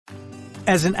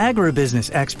As an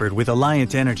agribusiness expert with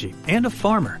Alliant Energy and a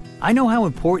farmer, I know how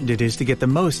important it is to get the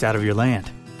most out of your land.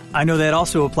 I know that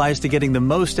also applies to getting the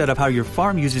most out of how your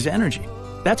farm uses energy.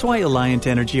 That's why Alliant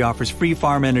Energy offers free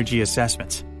farm energy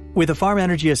assessments. With a farm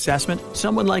energy assessment,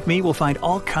 someone like me will find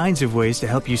all kinds of ways to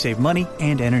help you save money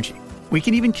and energy. We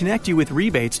can even connect you with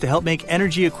rebates to help make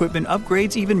energy equipment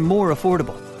upgrades even more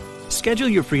affordable. Schedule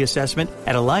your free assessment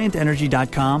at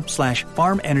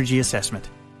alliantenergy.com/farm energy assessment.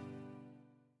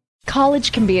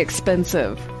 College can be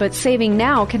expensive, but saving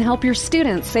now can help your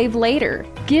students save later.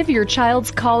 Give your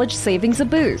child's college savings a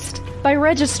boost by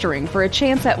registering for a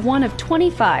chance at one of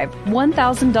 25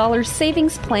 $1,000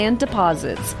 savings plan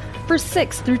deposits for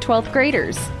 6th through 12th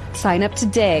graders. Sign up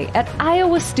today at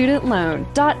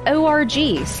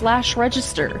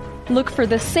iowastudentloan.org/register. Look for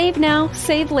the Save Now,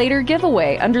 Save Later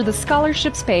giveaway under the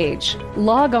scholarships page.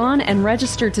 Log on and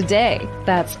register today.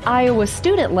 That's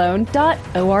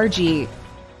iowastudentloan.org.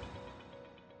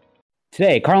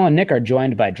 Today, Carl and Nick are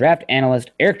joined by draft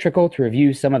analyst Eric Trickle to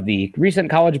review some of the recent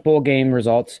college bowl game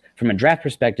results from a draft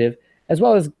perspective, as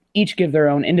well as each give their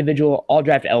own individual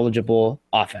all-draft eligible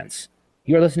offense.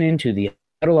 You are listening to the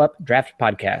Huddle Up Draft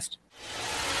Podcast.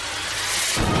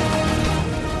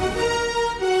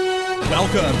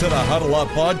 Welcome to the Huddle Up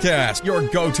Podcast, your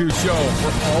go-to show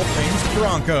for all things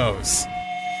Broncos.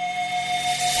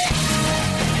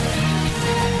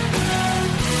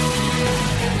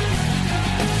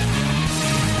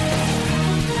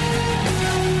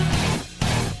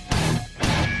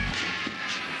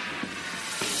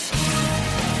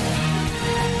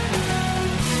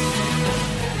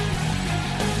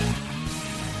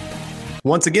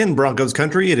 Once again, Broncos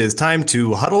country, it is time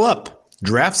to huddle up,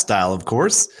 draft style, of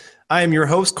course. I am your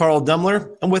host, Carl Dummler,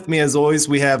 and with me, as always,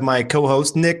 we have my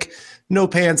co-host, Nick, No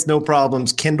Pants, No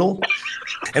Problems, Kindle,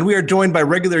 and we are joined by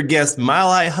regular guest,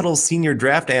 Mile High Huddle senior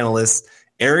draft analyst,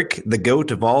 Eric, the GOAT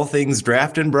of all things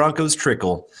draft and Broncos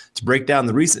Trickle, to break down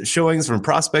the recent showings from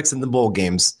prospects in the bowl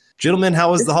games. Gentlemen, how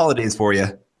was the holidays for you?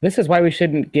 This is why we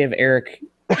shouldn't give Eric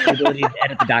the ability to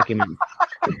edit the document.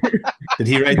 Did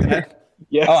he write that?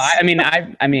 Yes. Oh, I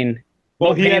mean.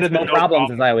 Well, he had no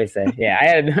problems, as I always say. Yeah, I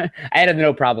had the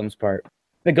no problems part.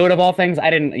 The GOAT of all things.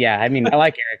 I didn't. Yeah, I mean, I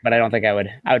like Eric, but I don't think I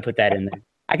would put that in there.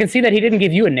 I can see that he didn't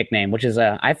give you a nickname, which is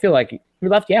I feel like we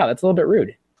left you out. That's a little bit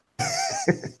rude.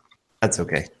 That's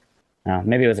okay.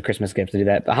 Maybe it was a Christmas gift to do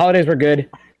that. The holidays were good,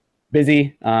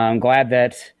 busy. I'm glad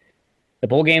that the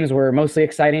bowl games were mostly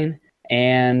exciting,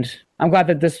 and I'm glad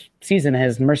that this season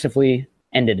has mercifully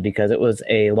ended because it was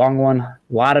a long one, a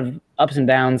lot of ups and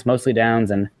downs, mostly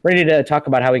downs, and ready to talk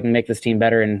about how we can make this team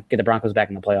better and get the Broncos back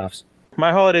in the playoffs.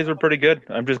 My holidays were pretty good.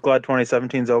 I'm just glad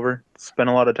 2017's over. Spent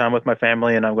a lot of time with my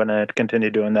family, and I'm going to continue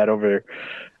doing that over,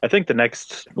 I think, the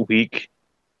next week.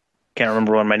 Can't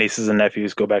remember when my nieces and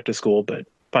nephews go back to school, but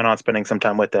plan on spending some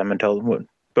time with them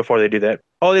before they do that.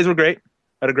 Holidays were great.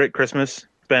 Had a great Christmas.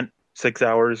 Spent 6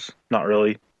 hours, not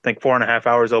really. I think 4.5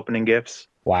 hours opening gifts.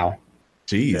 Wow.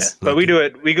 Jeez. Yeah. But we do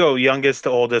it. We go youngest to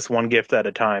oldest, one gift at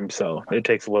a time, so it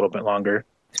takes a little bit longer.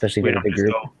 Especially with a big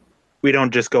group. We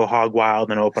don't just go hog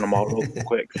wild and open them all real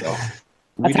quick. So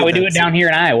that's how we do it down here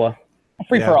in Iowa.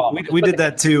 Free for all. We did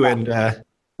that too, and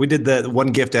we did the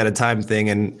one gift at a time thing,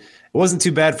 and it wasn't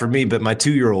too bad for me. But my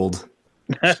 2-year-old,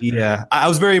 I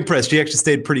was very impressed. She actually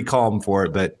stayed pretty calm for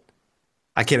it, but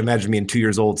I can't imagine being 2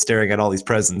 years old staring at all these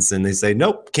presents, and they say,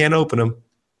 "Nope, can't open them."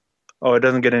 Oh, it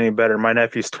doesn't get any better. My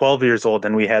nephew's 12 years old,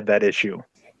 and we had that issue.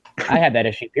 I had that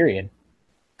issue, period.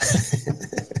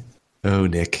 Oh,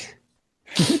 Nick.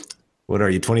 What are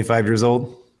you, 25 years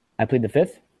old? I plead the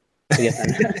fifth. So yes,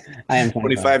 I am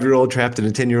 25. 25-year-old trapped in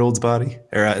a 10-year-old's body?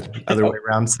 Or other way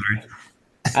around, sorry.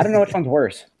 I don't know which one's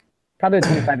worse. Probably the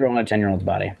 25-year-old in a 10-year-old's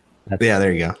body.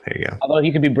 There you go. Although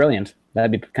he could be brilliant.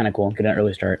 That'd be kind of cool. Get an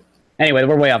early start. Anyway,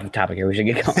 we're way off the topic here. We should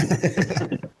get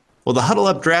going. Well, the Huddle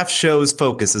Up Draft Show's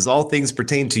focus is all things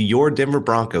pertain to your Denver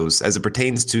Broncos as it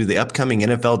pertains to the upcoming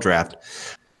NFL Draft.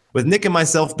 With Nick and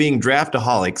myself being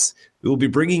draftaholics, we will be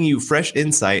bringing you fresh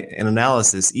insight and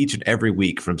analysis each and every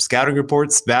week from scouting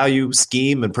reports, value,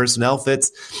 scheme, and personnel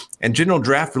fits, and general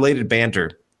draft-related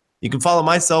banter. You can follow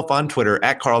myself on Twitter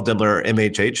at Carl Dimmler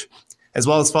MHH, as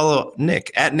well as follow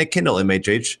Nick at Nick Kindle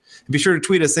MHH. And be sure to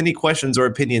tweet us any questions or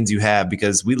opinions you have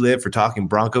because we live for talking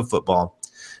Bronco football.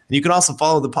 And you can also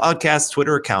follow the podcast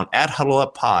Twitter account at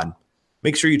HuddleUpPod.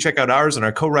 Make sure you check out ours and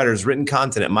our co-writers' written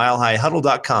content at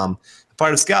milehighhuddle.com, a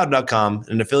part of Scout.com, and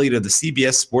an affiliate of the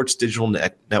CBS Sports Digital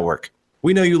Network.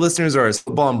 We know you listeners are as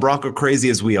football and Bronco crazy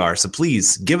as we are, so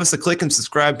please give us a click and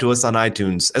subscribe to us on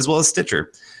iTunes, as well as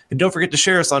Stitcher. And don't forget to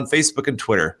share us on Facebook and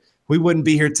Twitter. We wouldn't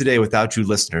be here today without you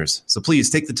listeners, so please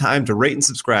take the time to rate and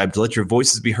subscribe to let your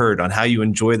voices be heard on how you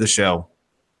enjoy the show.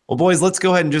 Well, boys, let's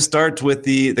go ahead and just start with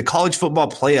the college football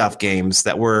playoff games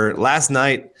that were last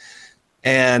night.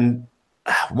 And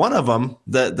one of them,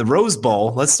 the Rose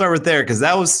Bowl, let's start with there because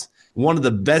that was one of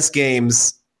the best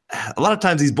games. A lot of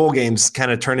times these bowl games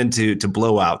kind of turn into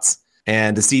blowouts.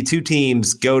 And to see two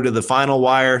teams go to the final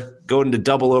wire, go into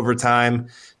double overtime,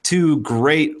 two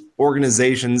great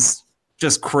organizations,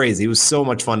 just crazy. It was so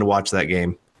much fun to watch that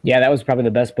game. Yeah, that was probably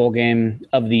the best bowl game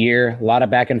of the year. A lot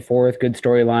of back and forth, good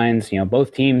storylines.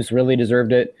 Both teams really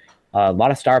deserved it. A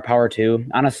lot of star power, too.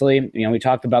 Honestly, we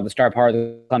talked about the star power of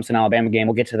the Clemson-Alabama game.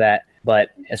 We'll get to that. But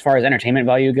as far as entertainment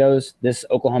value goes, this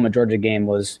Oklahoma-Georgia game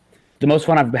was the most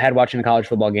fun I've had watching a college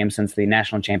football game since the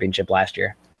national championship last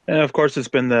year. And, of course, it's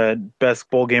been the best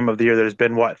bowl game of the year. There's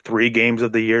been, 3 games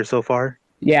of the year so far?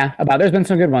 Yeah, there's been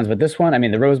some good ones. But this one,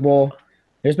 the Rose Bowl,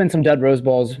 there's been some dud Rose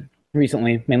Bowls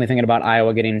recently, mainly thinking about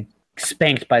Iowa getting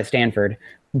spanked by Stanford.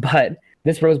 But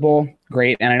this Rose Bowl,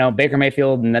 great. And I know Baker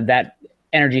Mayfield and that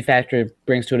energy factor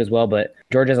brings to it as well. But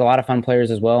Georgia has a lot of fun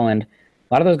players as well. And a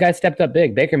lot of those guys stepped up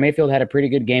big. Baker Mayfield had a pretty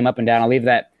good game up and down. I'll leave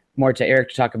that more to Eric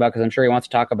to talk about because I'm sure he wants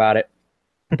to talk about it.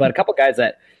 But a couple guys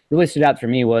that really stood out for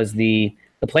me was the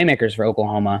playmakers for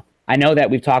Oklahoma. I know that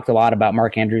we've talked a lot about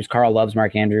Mark Andrews. Carl loves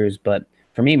Mark Andrews. But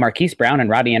for me, Marquise Brown and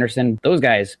Rodney Anderson, those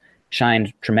guys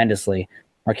shined tremendously.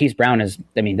 Marquise Brown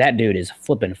that dude is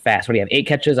flipping fast. What do you have? 8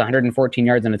 catches, 114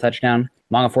 yards and a touchdown,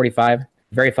 long of 45.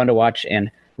 Very fun to watch. And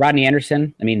Rodney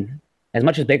Anderson, as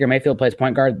much as Baker Mayfield plays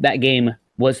point guard, that game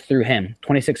was through him.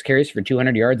 26 carries for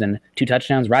 200 yards and 2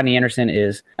 touchdowns. Rodney Anderson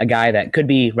is a guy that could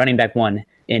be running back 1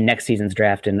 in next season's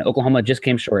draft. And Oklahoma just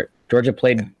came short. Georgia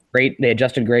played great. They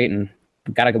adjusted great and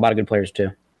got a lot of good players too.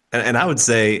 And I would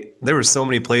say there were so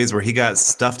many plays where he got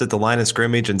stuffed at the line of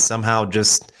scrimmage and somehow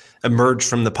just emerged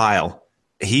from the pile.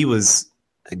 He was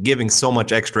giving so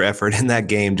much extra effort in that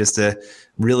game just to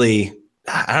really,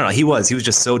 I don't know, he was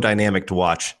just so dynamic to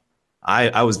watch.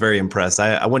 I was very impressed.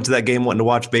 I went to that game wanting to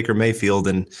watch Baker Mayfield,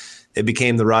 and it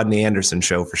became the Rodney Anderson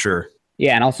show for sure.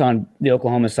 Yeah, and also on the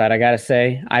Oklahoma side, I got to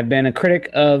say, I've been a critic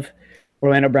of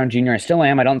Orlando Brown Jr. I still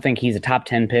am. I don't think he's a top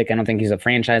 10 pick. I don't think he's a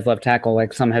franchise left tackle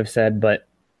like some have said, but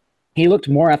he looked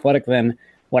more athletic than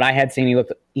what I had seen.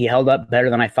 He held up better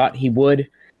than I thought he would.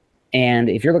 And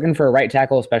if you're looking for a right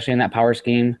tackle, especially in that power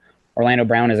scheme, Orlando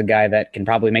Brown is a guy that can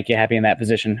probably make you happy in that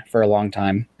position for a long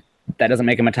time. That doesn't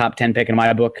make him a top 10 pick in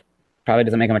my book. Probably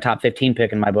doesn't make him a top 15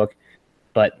 pick in my book.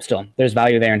 But still, there's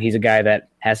value there, and he's a guy that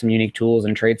has some unique tools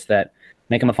and traits that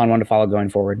make him a fun one to follow going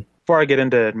forward. Before I get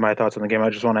into my thoughts on the game, I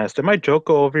just want to ask, did my joke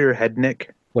go over your head,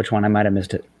 Nick? Which one? I might have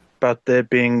missed it. About there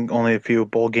being only a few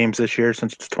bowl games this year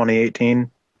since it's 2018.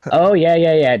 Oh, yeah,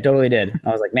 it totally did. I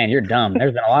was like, man, you're dumb.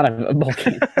 There's been a lot of bowl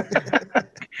games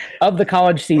of the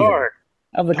college season,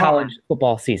 college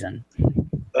football season.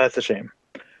 That's a shame.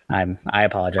 I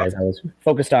apologize. I was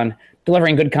focused on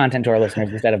delivering good content to our listeners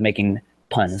instead of making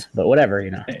puns, but whatever,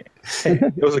 Hey,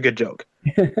 it was a good joke.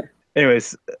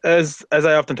 Anyways, as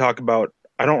I often talk about,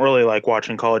 I don't really like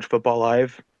watching college football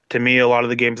live. To me, a lot of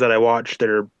the games that I watch,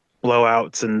 they're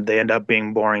blowouts and they end up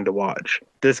being boring to watch.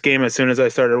 This game, as soon as I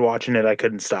started watching it, I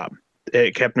couldn't stop.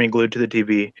 It kept me glued to the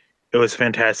TV. It was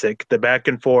fantastic. The back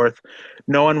and forth,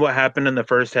 knowing what happened in the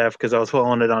first half because I was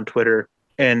following it on Twitter,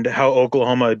 and how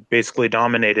Oklahoma basically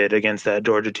dominated against that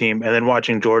Georgia team, and then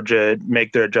watching Georgia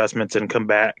make their adjustments and come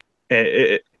back.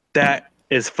 That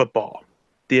is football.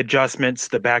 The adjustments,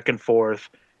 the back and forth,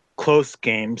 close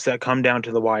games that come down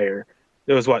to the wire.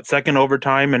 It was second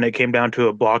overtime, and it came down to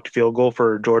a blocked field goal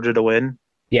for Georgia to win.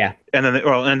 Yeah, and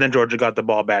then Georgia got the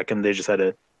ball back, and they just had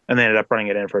to, and they ended up running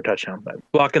it in for a touchdown. But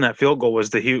blocking that field goal was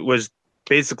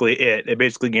basically it. It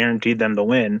basically guaranteed them the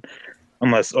win,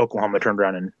 unless Oklahoma turned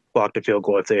around and blocked a field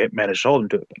goal if they managed to hold them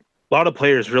to it. A lot of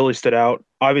players really stood out.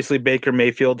 Obviously, Baker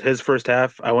Mayfield, his first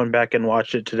half, I went back and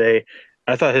watched it today.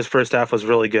 I thought his first half was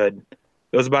really good.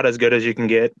 It was about as good as you can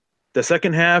get. The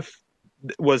second half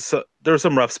there were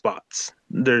some rough spots.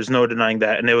 There's no denying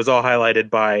that, and it was all highlighted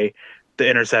by the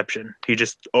interception. He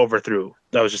just overthrew.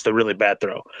 That was just a really bad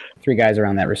throw. 3 guys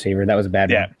around that receiver. That was a bad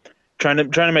one. Yeah, trying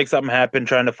to make something happen,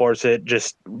 trying to force it,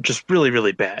 just really,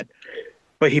 really bad.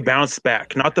 But he bounced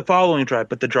back. Not the following drive,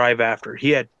 but the drive after. He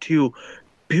had 2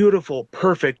 beautiful,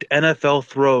 perfect NFL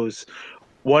throws.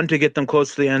 One to get them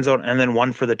close to the end zone, and then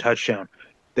one for the touchdown.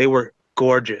 They were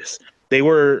gorgeous.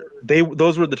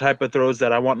 Those were the type of throws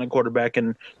that I want in a quarterback,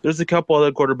 and there's a couple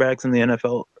other quarterbacks in the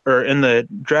NFL or in the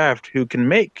draft who can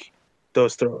make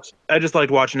those throws. I just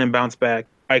liked watching him bounce back.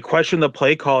 I questioned the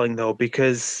play calling though,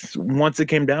 because once it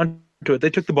came down to it, they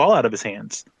took the ball out of his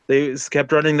hands. They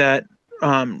kept running that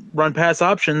run pass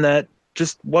option that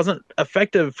just wasn't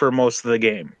effective for most of the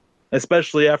game,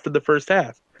 especially after the first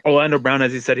half. Orlando Brown,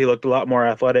 as he said, he looked a lot more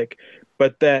athletic,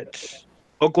 but that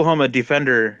Oklahoma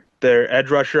defender, their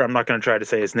edge rusher, I'm not going to try to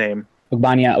say his name.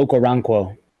 Ogbanya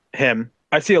Okoronkwo. Him.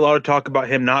 I see a lot of talk about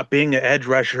him not being an edge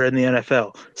rusher in the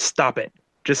NFL. Stop it.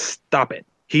 Just stop it.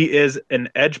 He is an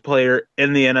edge player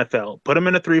in the NFL. Put him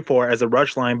in a 3-4 as a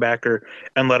rush linebacker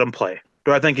and let him play.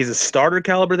 Do I think he's a starter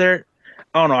caliber there?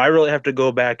 I don't know. I really have to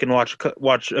go back and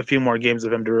watch a few more games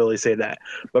of him to really say that.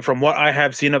 But from what I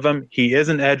have seen of him, he is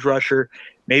an edge rusher.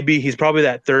 Maybe he's probably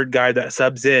that third guy that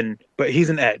subs in, but he's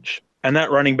an edge. And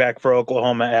that running back for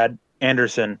Oklahoma,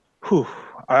 Anderson,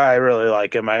 I really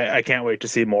like him. I can't wait to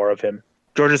see more of him.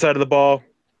 Georgia side of the ball,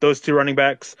 those two running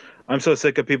backs, I'm so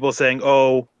sick of people saying,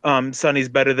 Sonny's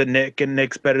better than Nick and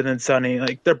Nick's better than Sonny.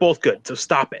 Like, they're both good, so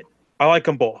stop it. I like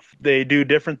them both. They do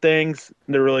different things.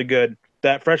 They're really good.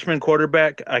 That freshman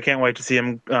quarterback, I can't wait to see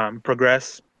him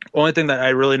progress. Only thing that I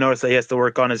really noticed that he has to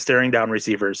work on is staring down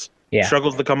receivers. Yeah.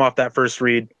 Struggles to come off that first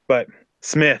read. But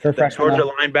Smith, the Georgia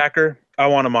linebacker, I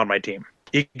want him on my team.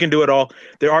 He can do it all.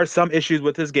 There are some issues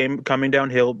with his game coming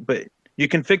downhill, but you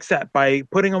can fix that by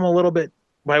putting him a little bit,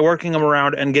 by working him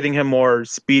around and getting him more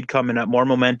speed coming up, more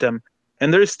momentum.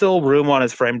 And there's still room on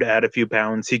his frame to add a few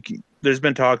pounds. There's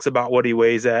been talks about what he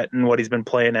weighs at and what he's been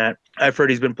playing at. I've heard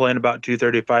he's been playing about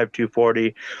 235, 240.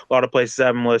 A lot of places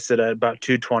have him listed at about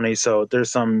 220, so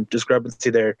there's some discrepancy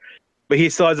there. But he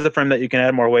still has a frame that you can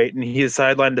add more weight, and his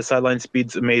sideline-to-sideline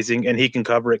speed's amazing, and he can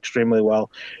cover extremely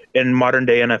well. In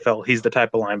modern-day NFL, he's the type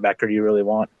of linebacker you really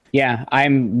want. Yeah, I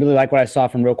really like what I saw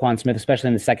from Roquan Smith, especially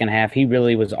in the second half. He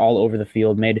really was all over the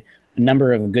field, made a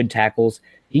number of good tackles.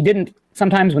 He didn't –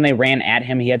 sometimes when they ran at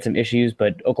him, he had some issues,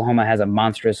 but Oklahoma has a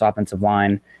monstrous offensive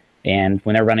line, and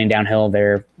when they're running downhill,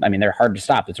 they're hard to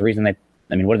stop. It's the reason what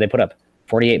did they put up?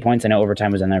 48 points? I know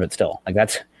overtime was in there, but still. Like,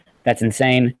 that's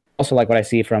insane. Also like what I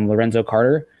see from Lorenzo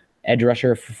Carter, edge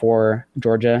rusher for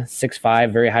Georgia,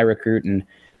 6'5", very high recruit, and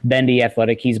bendy,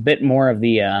 athletic. He's a bit more of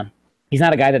the he's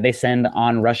not a guy that they send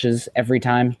on rushes every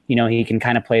time. He can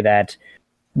kind of play that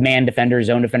man defender,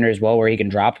 zone defender as well, where he can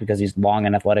drop because he's long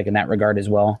and athletic in that regard as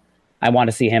well. I want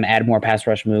to see him add more pass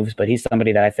rush moves, but he's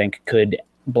somebody that I think could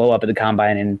blow up at the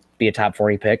combine and be a top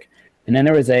 40 pick. And then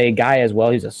there was a guy as well,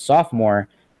 he's a sophomore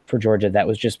for Georgia, that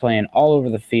was just playing all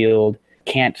over the field.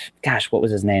 What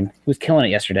was his name? He was killing it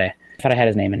yesterday. I thought I had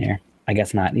his name in here. I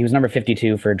guess not. He was number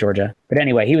 52 for Georgia. But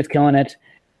anyway, he was killing it.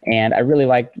 And I really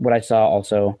liked what I saw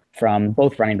also from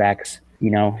both running backs.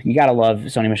 You got to love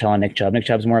Sony Michel and Nick Chubb. Nick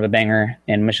Chubb's more of a banger,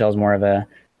 and Michel's more of a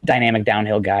dynamic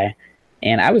downhill guy.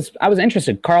 And I was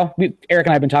interested. Carl, Eric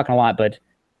and I have been talking a lot, but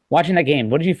watching that game,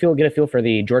 what did you get a feel for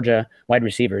the Georgia wide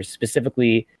receivers,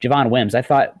 specifically Javon Wims? I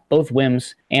thought both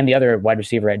Wims and the other wide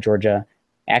receiver at Georgia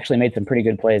actually made some pretty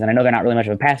good plays. And I know they're not really much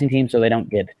of a passing team, so they don't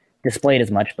get displayed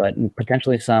as much, but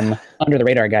potentially some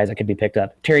under-the-radar guys that could be picked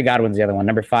up. Terry Godwin's the other one,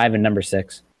 number 5 and number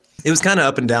 6. It was kind of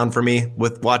up and down for me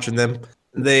with watching them.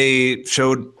 They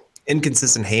showed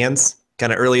inconsistent hands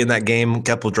kind of early in that game, a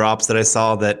couple drops that I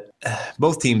saw that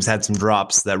both teams had some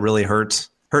drops that really hurt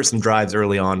some drives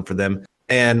early on for them.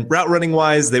 And route running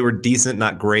wise, they were decent,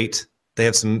 not great. They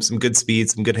have some good speed,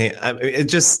 some good hand.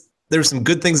 There's some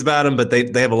good things about them, but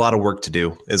they have a lot of work to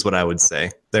do, is what I would say.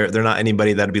 They're not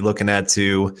anybody that'd be looking at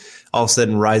to all of a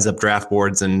sudden rise up draft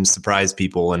boards and surprise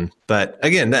people. But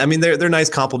again, they're nice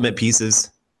complement pieces.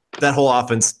 That whole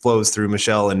offense flows through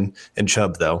Michel and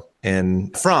Chubb, though.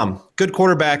 And Fromm, good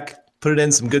quarterback, put it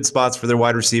in some good spots for their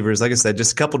wide receivers. Like I said,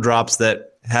 just a couple drops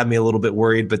that have me a little bit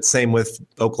worried, but same with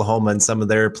Oklahoma and some of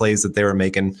their plays that they were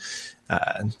making.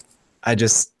 Like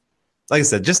I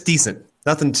said, just decent.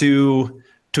 Nothing too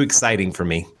exciting for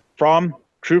me. Fromm,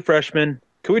 true freshman.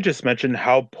 Can we just mention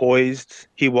how poised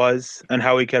he was and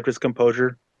how he kept his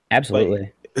composure?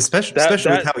 Absolutely. Especially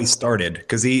with how he started,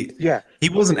 because he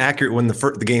wasn't accurate when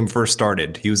the game first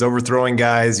started. He was overthrowing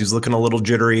guys. He was looking a little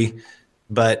jittery,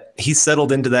 but he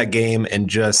settled into that game and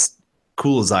just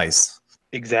cool as ice.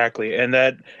 Exactly. And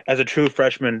that, as a true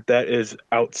freshman, that is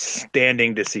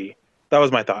outstanding to see. That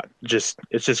was my thought.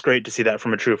 It's just great to see that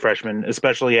from a true freshman,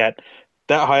 especially at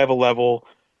that high of a level,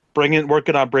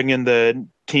 working on bringing the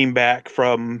team back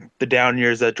from the down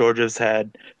years that Georgia's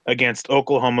had against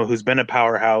Oklahoma, who's been a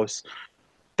powerhouse.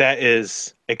 That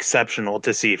is exceptional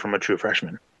to see from a true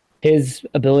freshman. His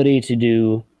ability to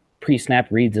do pre-snap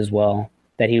reads as well,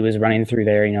 that he was running through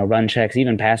there, run checks,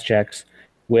 even pass checks,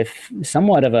 with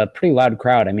somewhat of a pretty loud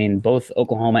crowd. Both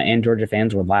Oklahoma and Georgia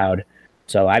fans were loud.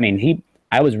 So,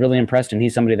 I was really impressed, and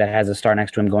he's somebody that has a star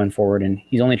next to him going forward, and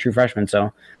he's only a true freshman,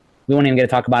 so we won't even get to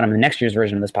talk about him in the next year's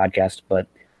version of this podcast, but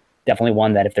definitely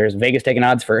one that if there's Vegas taking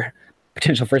odds for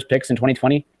potential first picks in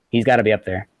 2020, he's got to be up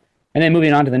there. And then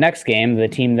moving on to the next game, the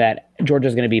team that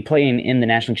Georgia's going to be playing in the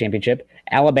national championship,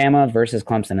 Alabama versus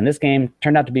Clemson. And this game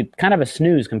turned out to be kind of a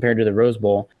snooze compared to the Rose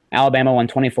Bowl. Alabama won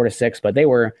 24-6, but they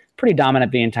were pretty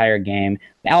dominant the entire game.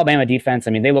 The Alabama defense,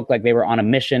 I mean, they looked like they were on a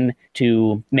mission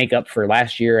to make up for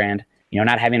last year, and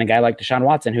not having a guy like Deshaun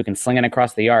Watson who can sling it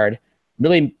across the yard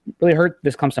really hurt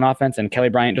this Clemson offense, and Kelly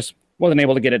Bryant just wasn't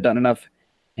able to get it done enough,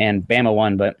 and Bama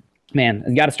won. But, man,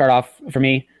 you got to start off, for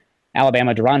me,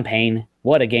 Alabama, Deron Payne.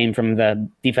 What a game from the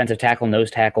defensive tackle, nose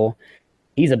tackle.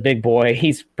 He's a big boy.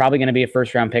 He's probably going to be a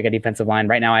first-round pick at defensive line.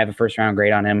 Right now I have a first-round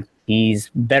grade on him. He's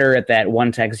better at that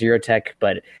one-tech, zero-tech,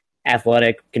 but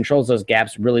athletic, controls those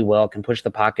gaps really well, can push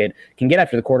the pocket, can get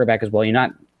after the quarterback as well. You're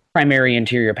not primary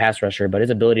interior pass rusher, but his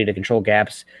ability to control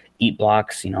gaps, eat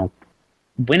blocks,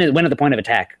 win at the point of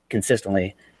attack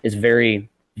consistently is very,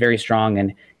 very strong.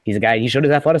 And he's a guy, he showed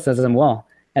his athleticism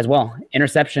as well.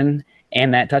 Interception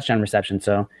and that touchdown reception.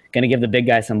 So going to give the big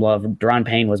guy some love. Deron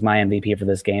Payne was my MVP for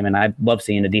this game, and I love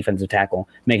seeing a defensive tackle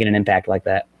making an impact like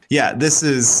that. Yeah, this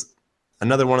is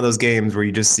another one of those games where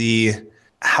you just see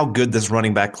how good this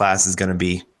running back class is going to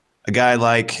be. A guy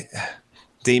like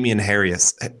Damian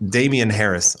Harris.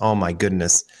 Oh my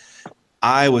goodness.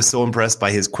 I was so impressed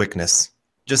by his quickness.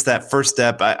 Just that first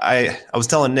step. I was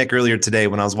telling Nick earlier today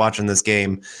when I was watching this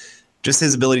game, just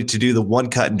his ability to do the one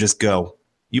cut and just go.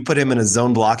 You put him in a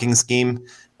zone blocking scheme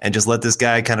and just let this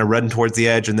guy kind of run towards the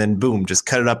edge and then boom, just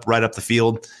cut it up right up the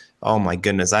field. Oh my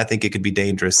goodness. I think it could be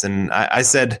dangerous. And I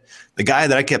said the guy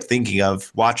that I kept thinking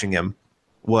of watching him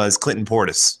was Clinton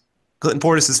Portis. Clinton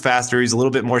Portis is faster. He's a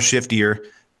little bit more shiftier,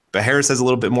 but Harris has a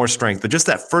little bit more strength. But just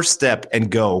that first step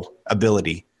and go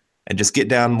ability and just get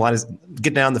down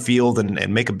the field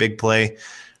and make a big play.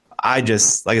 Like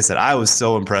I said, I was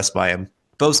so impressed by him.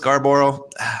 Bo Scarborough,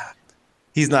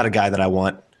 he's not a guy that I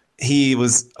want. He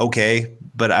was okay,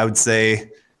 but I would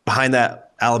say behind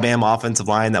that Alabama offensive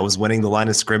line that was winning the line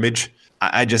of scrimmage,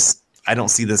 I don't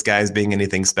see this guy as being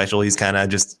anything special. He's kind of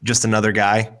just another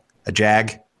guy, a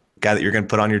guy that you're going to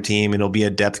put on your team, and he'll be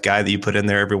a depth guy that you put in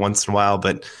there every once in a while.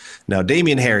 But no,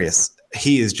 Damian Harris,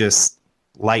 he is just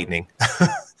lightning.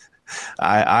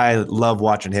 I love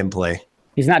watching him play.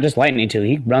 He's not just lightning, too.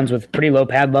 He runs with pretty low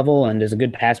pad level and is a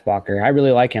good pass blocker. I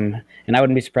really like him, and I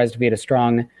wouldn't be surprised if he had a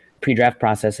strong pre-draft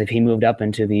process if he moved up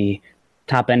into the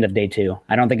top end of day 2.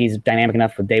 I don't think he's dynamic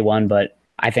enough with day 1, but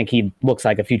I think he looks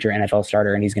like a future NFL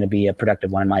starter, and he's going to be a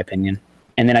productive one in my opinion.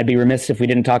 And then I'd be remiss if we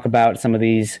didn't talk about some of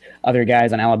these other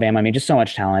guys on Alabama. I mean, just so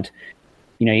much talent.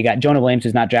 You got Jonah Williams,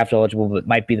 who's not draft eligible, but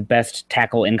might be the best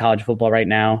tackle in college football right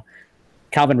now.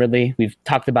 Calvin Ridley, we've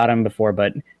talked about him before,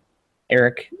 but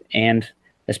Eric and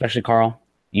especially Carl,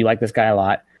 you like this guy a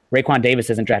lot. Raekwon Davis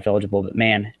isn't draft eligible, but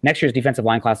man, next year's defensive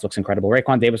line class looks incredible.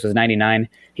 Raekwon Davis was 99.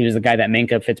 He was the guy that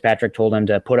Minkah Fitzpatrick told him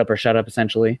to put up or shut up,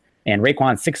 essentially. And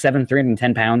Raekwon, 6'7",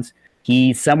 310 pounds.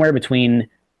 He's somewhere between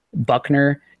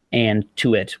Buckner and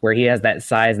Tuitt, where he has that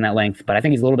size and that length, but I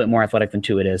think he's a little bit more athletic than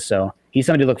Tuitt is. So he's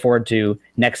somebody to look forward to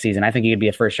next season. I think he could be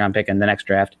a first-round pick in the next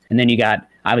draft. And then you got,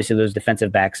 obviously, those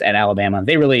defensive backs at Alabama.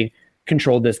 They really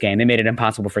controlled this game. They made it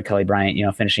impossible for Kelly Bryant,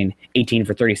 finishing 18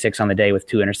 for 36 on the day with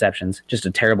 2 interceptions. Just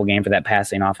a terrible game for that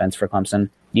passing offense for Clemson.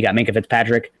 You got Minkah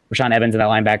Fitzpatrick, Rashaan Evans, and that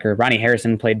linebacker. Ronnie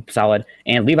Harrison played solid.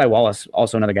 And Levi Wallace,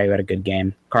 also another guy who had a good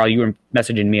game. Carl, you were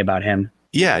messaging me about him.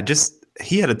 Yeah,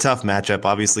 he had a tough matchup,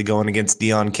 obviously, going against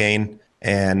Deon Cain.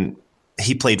 And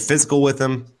he played physical with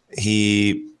him.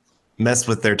 He messed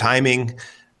with their timing.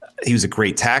 He was a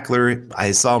great tackler.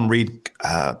 I saw him read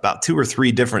about 2 or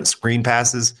 3 different screen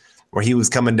passes where he was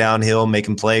coming downhill,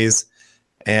 making plays.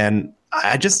 And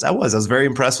I was very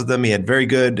impressed with him. He had very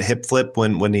good hip flip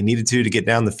when he needed to get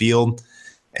down the field.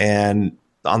 And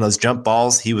on those jump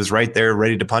balls, he was right there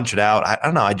ready to punch it out. I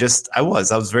don't know. I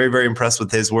was very, very impressed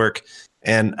with his work.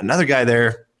 And another guy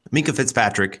there, Minkah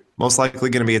Fitzpatrick, most likely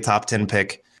going to be a top 10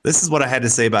 pick. This is what I had to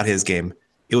say about his game.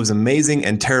 It was amazing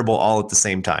and terrible all at the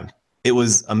same time. It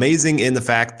was amazing in the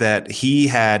fact that he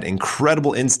had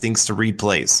incredible instincts to read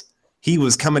plays. He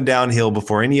was coming downhill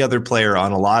before any other player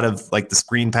on a lot of like the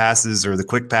screen passes or the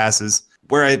quick passes.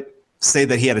 Where I say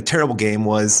that he had a terrible game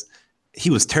was he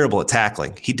was terrible at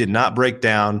tackling. He did not break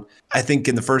down. I think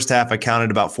in the first half I counted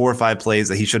about 4 or 5 plays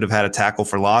that he should have had a tackle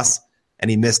for loss, and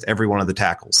he missed every one of the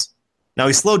tackles. Now,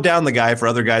 he slowed down the guy for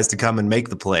other guys to come and make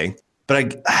the play.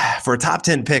 But for a top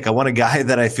 10 pick, I want a guy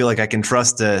that I feel like I can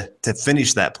trust to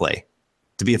finish that play,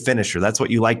 to be a finisher. That's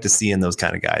what you like to see in those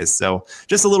kind of guys. So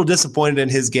just a little disappointed in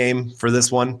his game for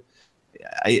this one.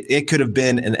 It could have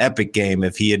been an epic game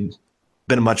if he had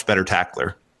been a much better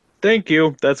tackler. Thank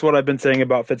you. That's what I've been saying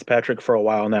about Fitzpatrick for a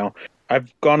while now.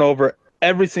 I've gone over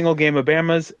every single game of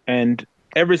Bama's, and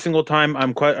every single time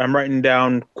I'm writing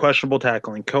down questionable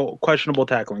tackling.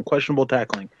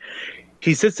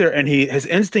 He sits there and his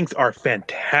instincts are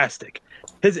fantastic.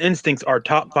 His instincts are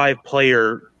top 5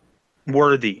 player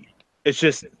worthy. It's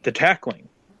just the tackling.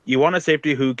 You want a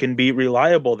safety who can be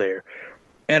reliable there.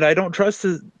 And I don't trust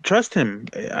him.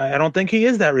 I don't think he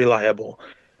is that reliable.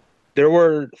 There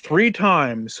were 3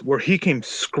 times where he came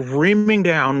screaming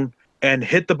down and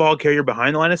hit the ball carrier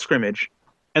behind the line of scrimmage,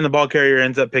 and the ball carrier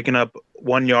ends up picking up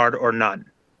 1 yard or none.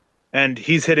 And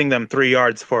he's hitting them 3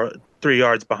 yards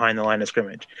behind the line of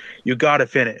scrimmage. You got to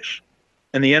finish.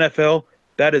 In the NFL,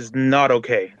 that is not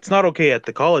okay. It's not okay at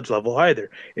the college level either.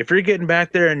 If you're getting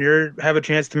back there and you have a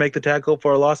chance to make the tackle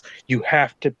for a loss, you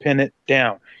have to pin it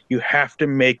down. You have to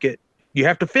make it. You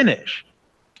have to finish.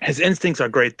 His instincts are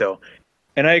great, though.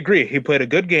 And I agree. He played a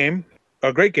great game,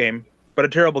 but a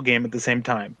terrible game at the same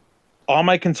time. All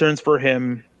my concerns for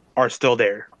him are still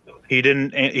there. He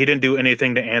didn't do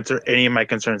anything to answer any of my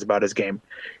concerns about his game.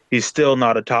 He's still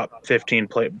not a top 15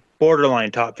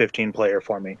 borderline top 15 player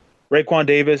for me. Raekwon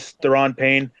Davis, Daron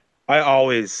Payne, I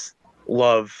always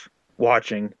love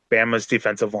watching Bama's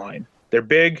defensive line. They're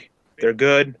big, they're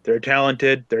good, they're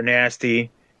talented, they're nasty.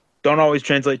 Don't always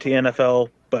translate to NFL,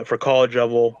 but for college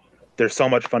level, they're so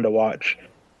much fun to watch.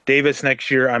 Davis next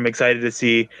year, I'm excited to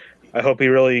see. I hope he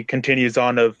really continues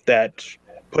on of that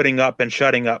putting up and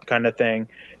shutting up kind of thing.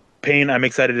 Payne, I'm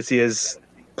excited to see his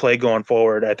play going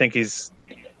forward. I think he's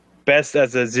best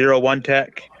as a 0-1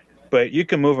 tech, but you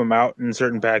can move him out in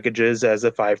certain packages as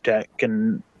a 5 tech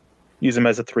and use him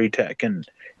as a 3 tech, and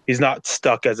he's not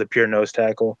stuck as a pure nose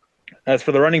tackle. As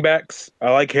for the running backs,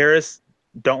 I like Harris,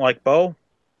 don't like Bo.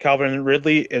 Calvin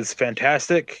Ridley is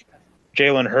fantastic.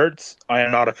 Jalen Hurts, I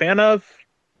am not a fan of.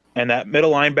 And that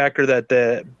middle linebacker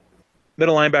that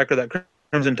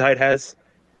Crimson Tide has,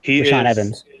 Rashaan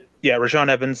Evans. Yeah, Rashaan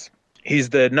Evans. He's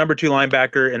the number 2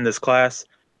 linebacker in this class,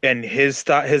 and his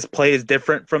play is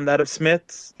different from that of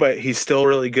Smith's, but he's still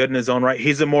really good in his own right.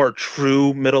 He's a more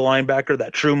true middle linebacker,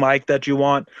 that true Mike that you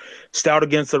want. Stout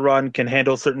against the run, can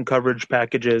handle certain coverage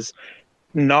packages.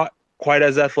 Not quite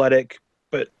as athletic,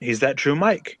 but he's that true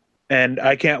Mike. And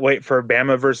I can't wait for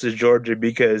Bama versus Georgia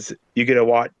because you get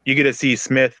to see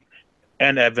Smith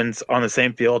and Evans on the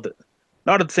same field.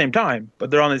 Not at the same time,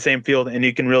 but they're on the same field, and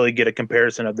you can really get a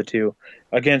comparison of the two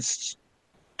against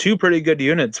 2 pretty good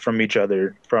units from each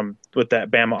other with that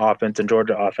Bama offense and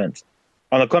Georgia offense.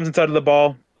 On the Clemson side of the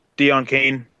ball, Deon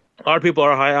Cain, a lot of people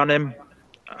are high on him.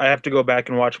 I have to go back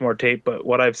and watch more tape, but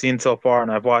what I've seen so far,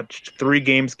 and I've watched 3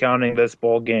 games counting this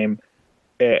bowl game,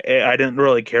 I didn't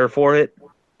really care for it.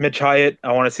 Mitch Hyatt,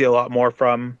 I want to see a lot more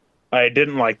from. I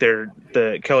didn't like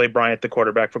the Kelly Bryant, the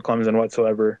quarterback for Clemson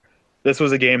whatsoever. This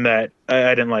was a game that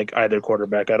I didn't like either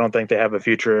quarterback. I don't think they have a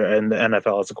future in the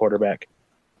NFL as a quarterback.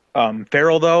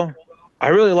 Farrell, though, I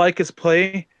really like his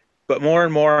play, but more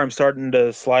and more I'm starting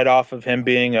to slide off of him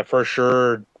being a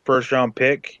first-round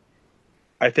pick.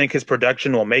 I think his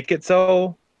production will make it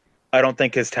so. I don't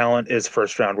think his talent is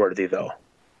first-round worthy, though.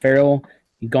 Farrell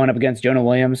going up against Jonah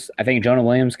Williams. I think Jonah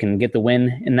Williams can get the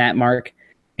win in that mark,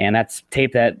 and that's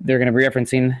tape that they're going to be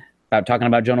referencing about talking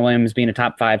about Jonah Williams being a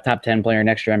top 5, top 10 player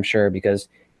next year, I'm sure, because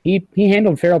he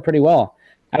handled Farrell pretty well.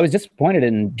 I was disappointed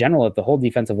in general at the whole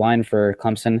defensive line for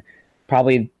Clemson.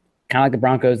 Probably kind of like the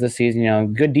Broncos this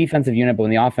season, good defensive unit, but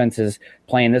when the offense is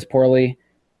playing this poorly,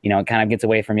 it kind of gets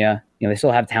away from you. They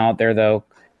still have talent there, though.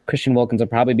 Christian Wilkins will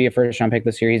probably be a first-round pick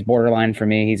this year. He's borderline for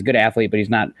me. He's a good athlete, but he's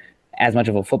not as much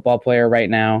of a football player right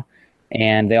now.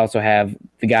 And they also have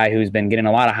the guy who's been getting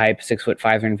a lot of hype, 6 foot,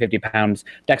 550 pounds,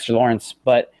 Dexter Lawrence.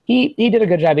 But he did a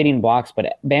good job eating blocks,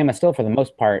 but Bama still, for the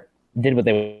most part, did what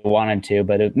they wanted to,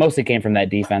 but it mostly came from that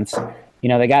defense.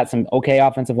 They got some okay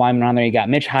offensive linemen on there. You got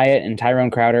Mitch Hyatt and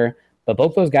Tyrone Crowder, but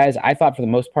both those guys, I thought for the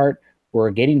most part,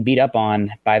 were getting beat up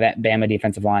on by that Bama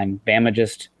defensive line. Bama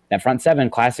just, that front 7,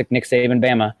 classic Nick Saban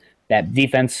Bama, that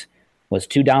defense was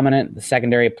too dominant. The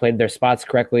secondary played their spots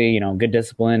correctly, good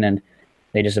discipline, and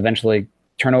they just eventually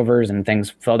turnovers and things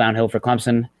fell downhill for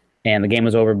Clemson, and the game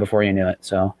was over before you knew it.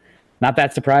 So not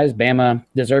that surprised. Bama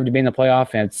deserved to be in the playoff,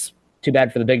 and it's too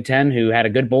bad for the Big Ten, who had a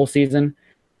good bowl season,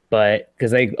 but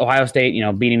because Ohio State,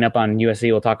 beating up on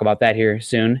USC, we'll talk about that here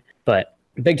soon. But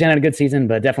Big Ten had a good season,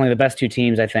 but definitely the best 2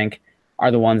 teams, I think,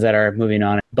 are the ones that are moving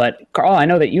on. But Carl, I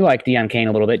know that you like Deon Cain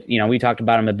a little bit. We talked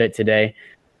about him a bit today.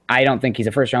 I don't think he's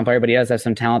a first-round player, but he does have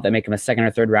some talent that make him a 2nd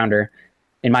or 3rd rounder.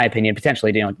 In my opinion,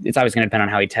 potentially, it's always going to depend on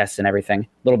how he tests and everything. A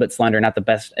little bit slender, not the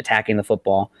best attacking the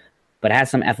football, but has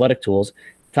some athletic tools.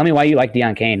 Tell me why you like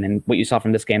Deon Cain and what you saw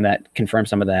from this game that confirms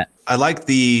some of that. I like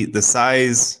the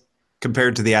size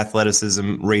compared to the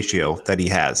athleticism ratio that he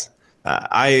has.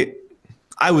 I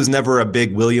I was never a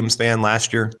big Williams fan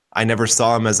last year. I never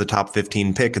saw him as a top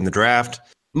 15 pick in the draft.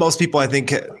 Most people, I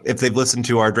think, if they've listened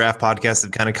to our draft podcast,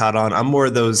 have kind of caught on. I'm more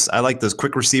of those, I like those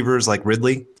quick receivers like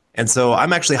Ridley. And so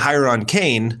I'm actually higher on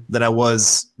Kane than I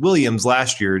was Williams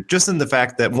last year, just in the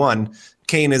fact that, one,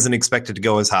 Kane isn't expected to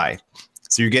go as high.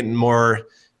 So you're getting more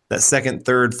that second,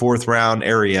 third, fourth round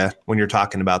area when you're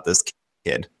talking about this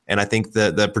kid. And I think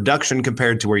the production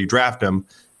compared to where you draft him,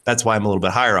 that's why I'm a little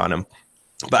bit higher on him.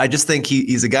 But I just think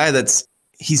he's a guy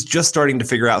he's just starting to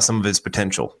figure out some of his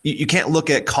potential. You can't look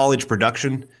at college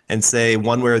production and say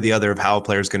one way or the other of how a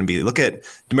player is going to be. Look at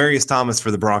Demaryius Thomas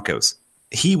for the Broncos.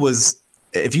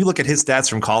 If you look at his stats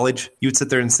from college, you would sit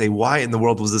there and say, why in the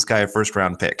world was this guy a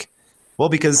first-round pick? Well,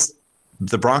 because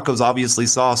the Broncos obviously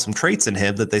saw some traits in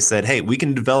him that they said, hey, we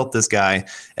can develop this guy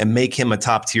and make him a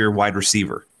top-tier wide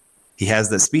receiver. He has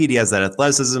that speed, he has that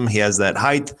athleticism, he has that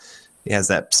height, he has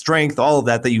that strength, all of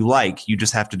that you like. You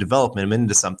just have to develop him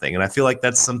into something. And I feel like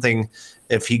that's something,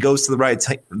 if he goes to the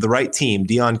right team,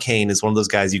 Deon Cain is one of those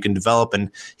guys you can develop, and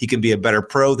he can be a better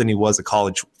pro than he was a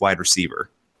college wide receiver.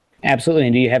 Absolutely.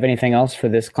 And do you have anything else for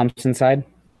this Clemson side?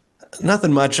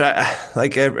 Nothing much.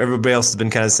 Like everybody else has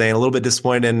been kind of saying, a little bit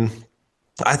disappointed.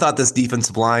 I thought this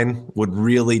defensive line would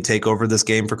really take over this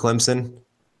game for Clemson,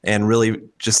 and really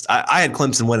just I had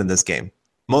Clemson winning this game,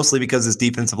 mostly because this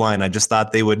defensive line, I just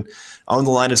thought they would own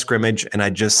the line of scrimmage, and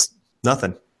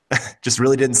nothing. Just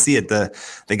really didn't see it. The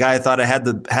guy I thought I had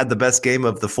the best game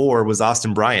of the four was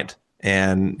Austin Bryant,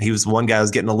 and he was the one guy who was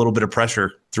getting a little bit of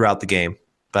pressure throughout the game.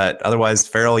 But otherwise,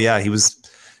 Farrell, he was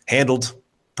handled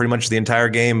pretty much the entire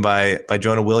game by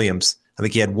Jonah Williams. I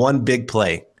think he had one big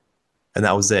play, and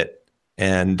that was it.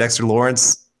 And Dexter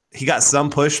Lawrence, he got some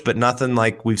push, but nothing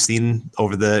like we've seen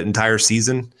over the entire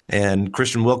season. And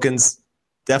Christian Wilkins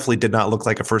definitely did not look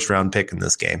like a first-round pick in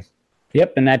this game.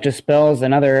 Yep, and that just spells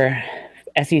another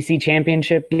SEC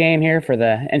championship game here for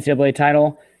the NCAA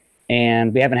title.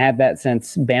 And we haven't had that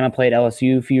since Bama played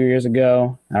LSU a few years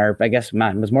ago, or I guess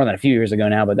it was more than a few years ago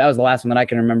now, but that was the last one that I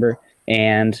can remember.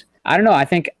 And I don't know, I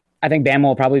think Bama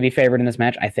will probably be favored in this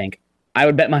match. I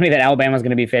would bet money that Alabama is going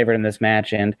to be favored in this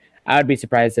match, and I would be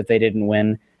surprised if they didn't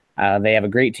win. They have a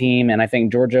great team, and I think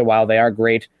Georgia, while they are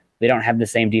great, they don't have the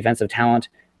same defensive talent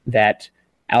that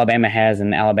Alabama has,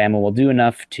 and Alabama will do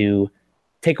enough to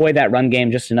take away that run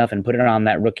game just enough and put it on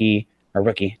that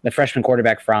the freshman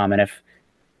quarterback Fromm. And if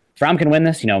Fromm can win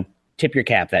this, tip your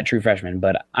cap, that true freshman.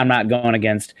 But I'm not going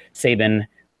against Saban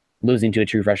losing to a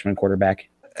true freshman quarterback.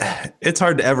 It's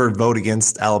hard to ever vote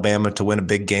against Alabama to win a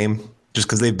big game just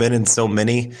because they've been in so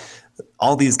many.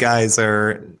 All these guys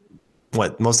are,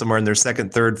 most of them are in their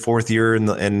second, third, fourth year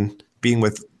and being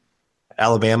with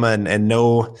Alabama, and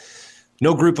no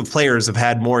group of players have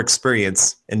had more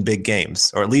experience in big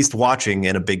games, or at least watching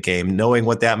in a big game, knowing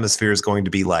what the atmosphere is going to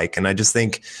be like. And I just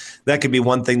think that could be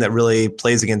one thing that really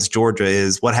plays against Georgia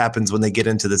is what happens when they get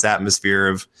into this atmosphere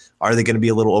of, are they going to be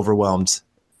a little overwhelmed?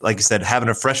 Like you said, having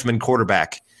a freshman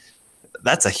quarterback,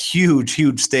 that's a huge,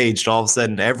 huge stage to all of a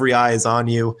sudden every eye is on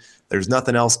you. There's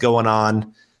nothing else going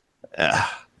on.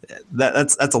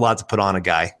 That's a lot to put on a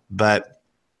guy. But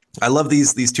I love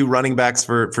these two running backs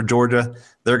for Georgia.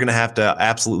 They're going to have to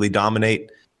absolutely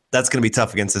dominate. That's going to be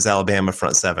tough against this Alabama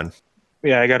front seven.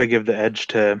 Yeah, I got to give the edge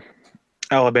to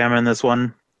Alabama in this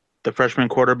one. The freshman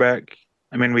quarterback,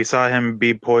 we saw him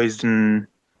be poised and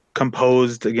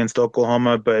composed against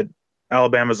Oklahoma, but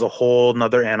Alabama's a whole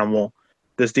nother animal.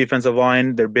 This defensive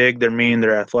line, they're big, they're mean,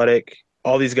 they're athletic.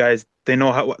 All these guys, they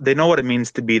know what it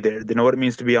means to be there. They know what it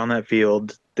means to be on that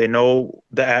field. They know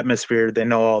the atmosphere. They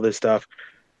know all this stuff.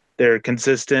 They're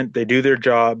consistent. They do their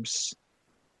jobs.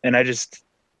 And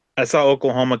I saw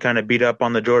Oklahoma kind of beat up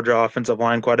on the Georgia offensive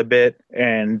line quite a bit,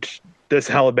 and this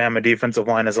Alabama defensive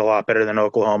line is a lot better than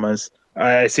Oklahoma's.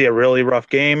 I see a really rough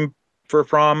game for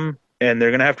Fromm, and they're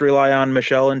going to have to rely on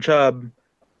Michelle and Chubb,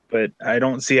 but I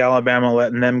don't see Alabama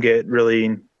letting them get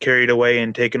really carried away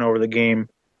and taking over the game.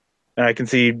 And I can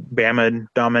see Bama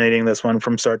dominating this one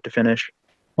from start to finish.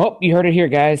 Well, you heard it here,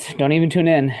 guys. Don't even tune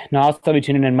in. No, I'll still be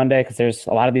tuning in Monday because there's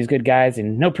a lot of these good guys,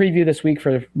 and no preview this week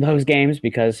for those games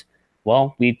because,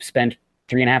 well, we spent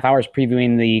 3.5 hours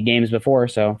previewing the games before.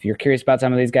 So if you're curious about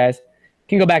some of these guys, you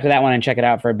can go back to that one and check it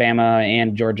out for Bama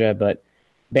and Georgia. But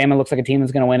Bama looks like a team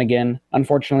that's going to win again.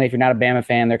 Unfortunately, if you're not a Bama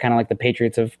fan, they're kind of like the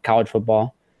Patriots of college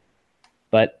football.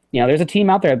 But, there's a team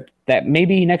out there that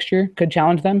maybe next year could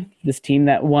challenge them. This team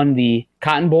that won the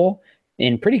Cotton Bowl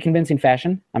in pretty convincing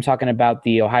fashion. I'm talking about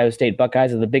the Ohio State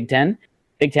Buckeyes of the Big Ten.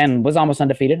 Big Ten was almost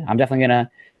undefeated. I'm definitely going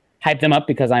to hype them up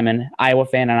because I'm an Iowa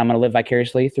fan and I'm going to live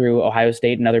vicariously through Ohio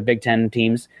State and other Big Ten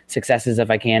teams' successes if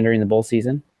I can during the bowl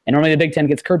season. And normally the Big Ten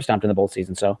gets curb stomped in the bowl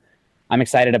season, so I'm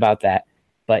excited about that.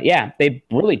 But yeah, they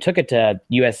really took it to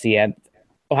USC.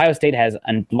 Ohio State has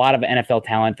a lot of NFL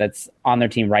talent that's on their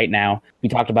team right now. We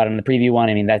talked about it in the preview one.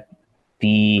 I mean, that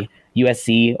the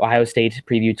USC Ohio State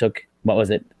preview took, what was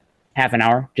it, half an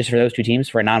hour just for those two teams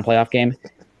for a non-playoff game.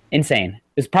 Insane.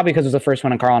 It's probably because it was the first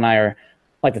one, and Carl and I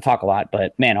like to talk a lot.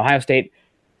 But man, Ohio State,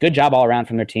 good job all around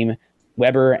from their team.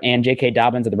 Weber and J.K.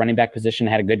 Dobbins at the running back position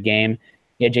had a good game.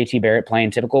 You had J.T. Barrett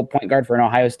playing typical point guard for an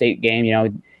Ohio State game.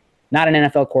 Not an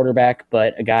NFL quarterback,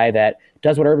 but a guy that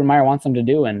does what Urban Meyer wants him to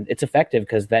do, and it's effective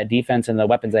because that defense and the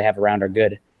weapons they have around are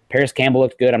good. Paris Campbell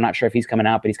looked good. I'm not sure if he's coming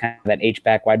out, but he's kind of that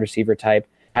H-back wide receiver type.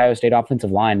 Ohio State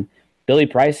offensive line. Billy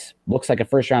Price looks like a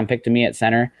first-round pick to me at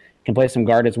center. Can play some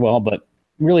guard as well, but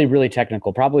really, really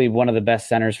technical. Probably one of the best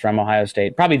centers from Ohio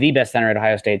State. Probably the best center at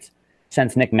Ohio State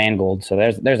since Nick Mangold. So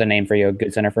there's a name for you, a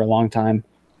good center for a long time.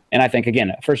 And I think,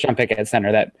 again, a first-round pick at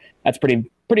center, that's pretty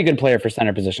good player for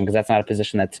center position because that's not a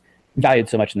position that's valued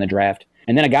so much in the draft.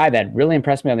 And then a guy that really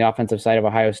impressed me on the offensive side of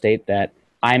Ohio State that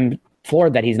I'm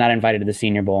floored that he's not invited to the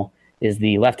Senior Bowl is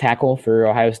the left tackle for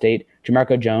Ohio State,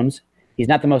 Jamarco Jones. He's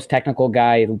not the most technical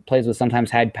guy. He plays with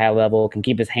sometimes high pad level, can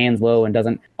keep his hands low, and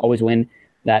doesn't always win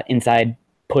that inside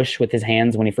push with his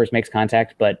hands when he first makes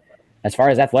contact. But as far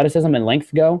as athleticism and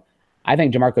length go, I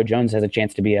think Jamarco Jones has a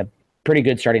chance to be a pretty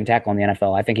good starting tackle in the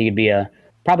NFL. I think he could be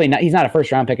he's not a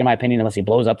first-round pick in my opinion unless he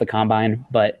blows up the combine,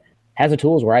 but has the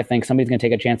tools where I think somebody's going to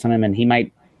take a chance on him, and he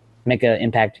might make an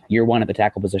impact year one at the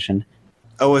tackle position.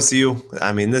 OSU,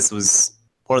 I mean, this was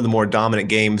one of the more dominant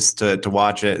games to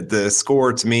watch it. The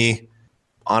score, to me,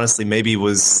 honestly, maybe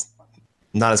was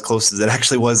not as close as it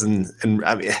actually was. And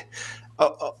I mean,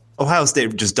 Ohio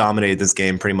State just dominated this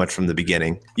game pretty much from the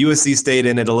beginning. USC stayed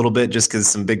in it a little bit just because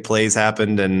some big plays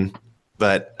happened.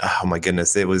 But oh my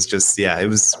goodness, it was just, it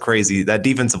was crazy. That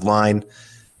defensive line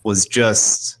was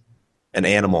just an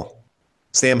animal.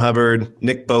 Sam Hubbard,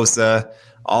 Nick Bosa,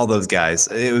 all those guys.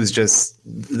 It was just,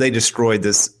 they destroyed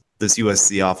this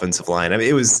USC offensive line. I mean,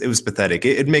 it was pathetic.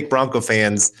 It'd make Bronco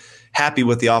fans happy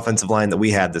with the offensive line that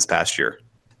we had this past year.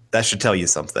 That should tell you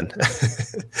something.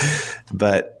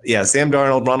 But yeah, Sam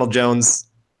Darnold, Ronald Jones,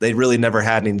 they really never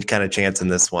had any kind of chance in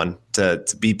this one to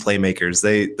be playmakers.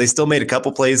 They still made a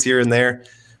couple plays here and there.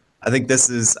 I think this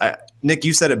is Nick,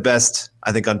 you said it best,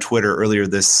 I think on Twitter earlier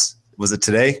was it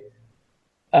today?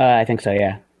 I think so,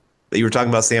 yeah. That you were talking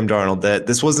about Sam Darnold, that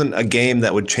this wasn't a game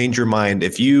that would change your mind.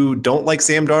 If you don't like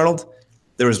Sam Darnold,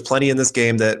 there was plenty in this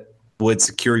game that would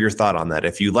secure your thought on that.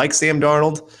 If you like Sam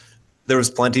Darnold, there was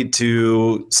plenty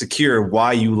to secure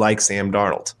why you like Sam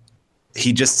Darnold.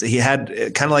 He had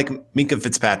kind of like Minkah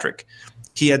Fitzpatrick.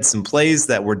 He had some plays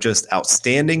that were just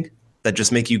outstanding that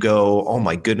just make you go, oh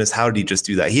my goodness, how did he just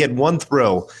do that? He had one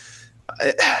throw,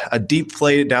 a deep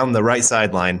play down the right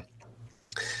sideline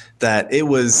that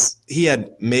he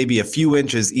had maybe a few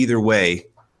inches either way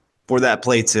for that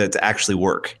play to actually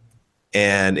work.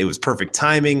 And it was perfect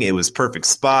timing. It was perfect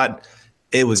spot.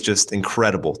 It was just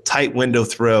incredible. Tight window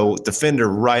throw, defender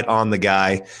right on the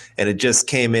guy. And it just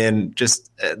came in.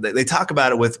 They talk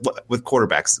about it with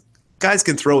quarterbacks. Guys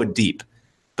can throw it deep,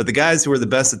 but the guys who are the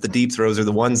best at the deep throws are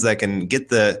the ones that can get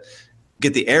the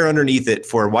air underneath it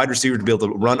for a wide receiver to be able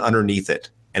to run underneath it.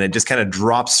 And it just kind of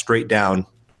drops straight down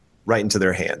right into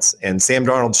their hands. And Sam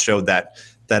Darnold showed that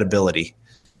ability.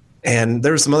 And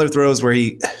there were some other throws where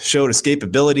he showed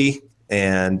escapability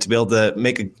and to be able to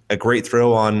make a great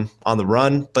throw on the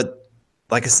run. But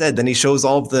like I said, then he shows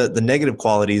all of the negative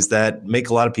qualities that make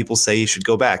a lot of people say he should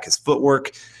go back. His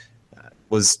footwork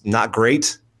was not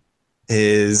great.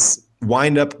 His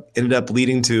windup ended up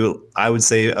leading to, I would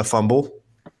say, a fumble.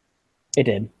 It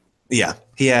did. Yeah.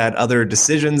 He had other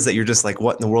decisions that you're just like,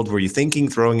 what in the world were you thinking?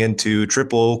 Throwing into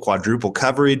triple, quadruple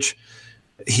coverage.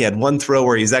 He had one throw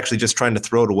where he's actually just trying to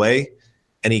throw it away,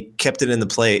 and he kept it in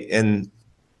play,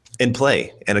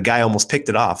 and a guy almost picked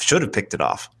it off, should have picked it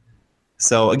off.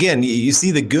 So again, you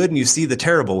see the good and you see the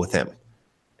terrible with him.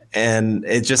 And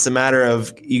it's just a matter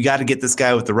of, you got to get this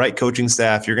guy with the right coaching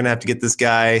staff. You're going to have to get this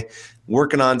guy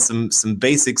working on some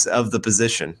basics of the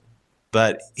position.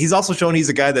 But he's also shown he's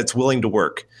a guy that's willing to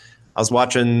work. I was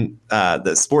watching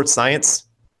the Sports Science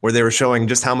where they were showing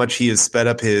just how much he has sped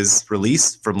up his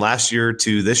release from last year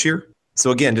to this year.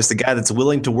 So again, just a guy that's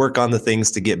willing to work on the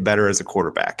things to get better as a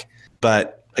quarterback.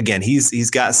 But again, he's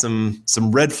got some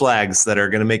red flags that are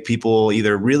going to make people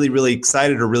either really, really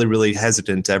excited or really, really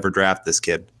hesitant to ever draft this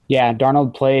kid. Yeah,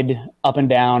 Darnold played up and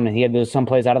down. He had some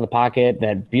plays out of the pocket,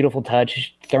 that beautiful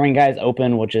touch, throwing guys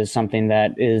open, which is something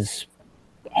that is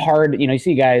hard. You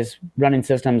see guys running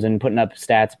systems and putting up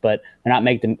stats, but they're not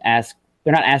asked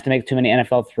to make too many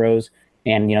NFL throws.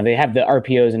 And, they have the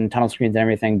RPOs and tunnel screens and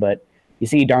everything, but you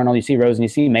see Darnold, you see Rosen, you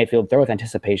see Mayfield throw with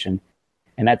anticipation.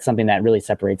 And that's something that really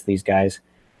separates these guys.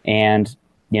 And,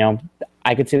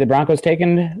 I could see the Broncos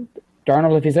taking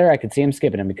Darnold if he's there. I could see him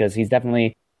skipping him because he's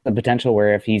definitely the potential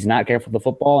where if he's not careful with the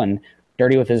football and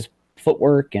dirty with his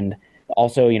footwork and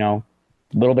also, a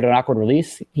little bit of an awkward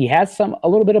release, he has a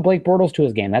little bit of Blake Bortles to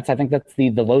his game. I think that's the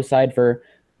low side for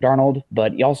Darnold,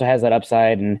 but he also has that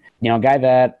upside. And, a guy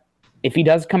that if he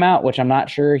does come out, which I'm not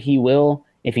sure he will,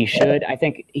 if he should, I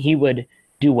think he would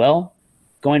do well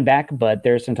going back, but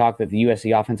there's some talk that the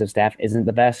USC offensive staff isn't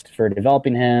the best for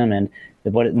developing him, and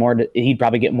he'd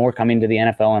probably get more coming to the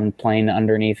NFL and playing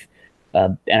underneath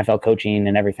NFL coaching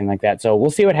and everything like that. So we'll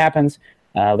see what happens.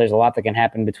 There's a lot that can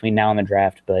happen between now and the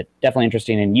draft, but definitely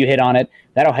interesting. And you hit on it.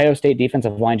 That Ohio State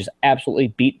defensive line just absolutely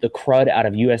beat the crud out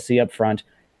of USC up front.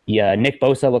 Nick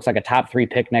Bosa looks like a top 3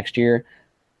 pick next year.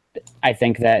 I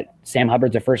think that Sam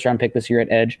Hubbard's a first-round pick this year at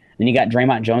edge. Then you got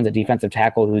Draymond Jones at defensive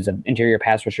tackle, who's an interior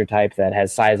pass rusher type that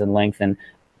has size and length and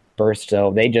burst.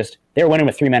 So they're winning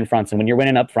with 3-man fronts. And when you're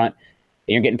winning up front,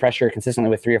 and you're getting pressure consistently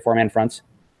with 3 or 4-man fronts,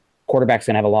 quarterback's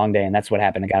going to have a long day, and that's what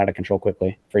happened. It got out of control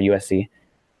quickly for USC.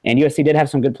 And USC did have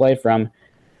some good play from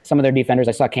some of their defenders.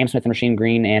 I saw Cam Smith and Rasheem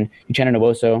Green and Uchenna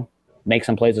Nwosu make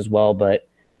some plays as well, but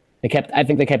I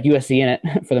think they kept USC in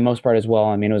it for the most part as well.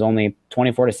 I mean, it was only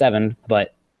 24-7,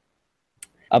 but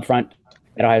up front,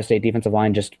 that Ohio State defensive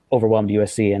line just overwhelmed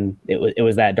USC, and it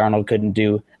was that Darnold couldn't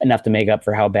do enough to make up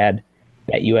for how bad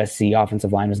that USC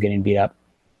offensive line was getting beat up.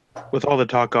 With all the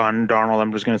talk on Darnold,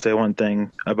 I'm just going to say one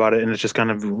thing about it, and it's just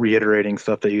kind of reiterating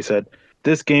stuff that you said.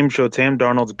 This game showed Sam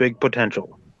Darnold's big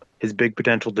potential, his big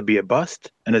potential to be a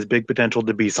bust, and his big potential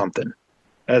to be something.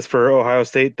 As for Ohio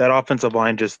State, that offensive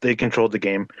line they controlled the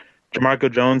game.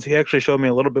 Jamarco Jones, he actually showed me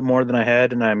a little bit more than I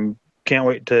had, and I can't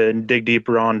wait to dig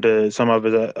deeper onto some of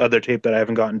his other tape that I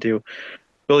haven't gotten to.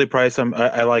 Billy Price,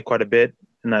 I like quite a bit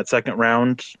in that second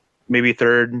round, maybe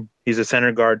third. He's a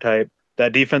center guard type.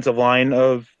 That defensive line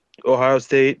of Ohio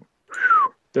State,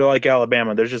 they're like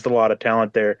Alabama. There's just a lot of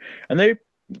talent there. And they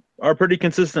are pretty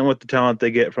consistent with the talent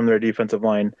they get from their defensive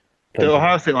line. The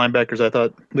Ohio State linebackers, I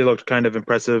thought they looked kind of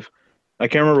impressive. I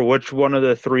can't remember which one of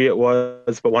the 3 it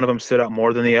was, but one of them stood out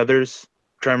more than the others.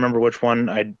 I'm trying to remember which one.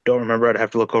 I don't remember. I'd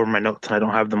have to look over my notes, and I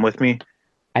don't have them with me.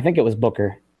 I think it was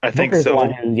Booker. I think Booker's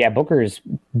so. Booker's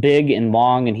big and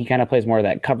long, and he kind of plays more of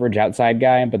that coverage outside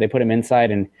guy, but they put him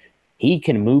inside, and he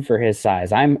can move for his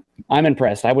size. I'm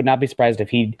impressed. I would not be surprised if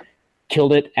he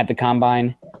killed it at the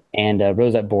combine and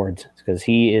rose up boards, because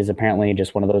he is apparently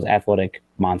just one of those athletic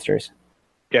monsters.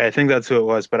 Yeah, I think that's who it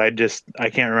was, but I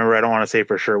can't remember. I don't want to say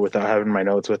for sure without having my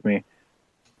notes with me.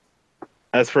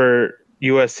 As for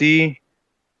USC,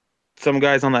 some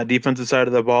guys on that defensive side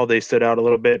of the ball, they stood out a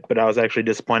little bit, but I was actually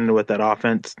disappointed with that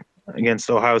offense. Against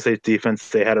Ohio State's defense,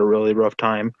 they had a really rough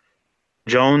time.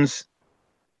 Jones,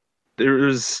 there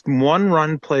was one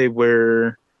run play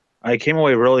where I came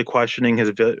away really questioning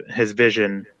his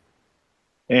vision.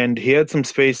 And he had some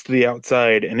space to the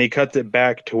outside, and he cuts it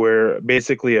back to where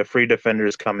basically a free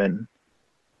defender's come in.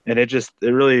 And it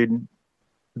really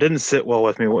didn't sit well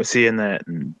with me seeing that,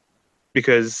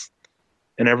 because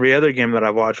in every other game that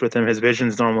I've watched with him, his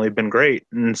vision's normally been great.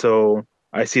 And so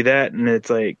I see that, and it's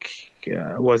like,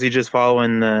 was he just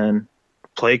following the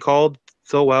play called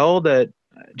so well that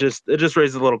it just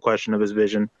raises a little question of his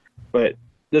vision. But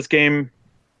this game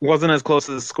wasn't as close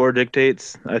as the score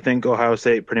dictates. I think Ohio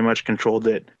State pretty much controlled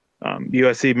it.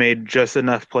 USC made just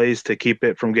enough plays to keep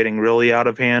it from getting really out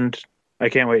of hand. I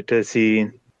can't wait to see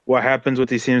what happens with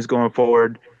these teams going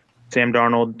forward. Sam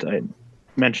Darnold, I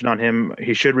mentioned on him,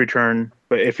 he should return.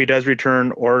 But if he does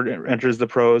return or enters the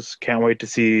pros, can't wait to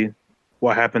see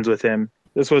what happens with him.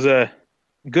 This was a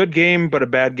good game, but a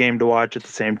bad game to watch at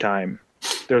the same time.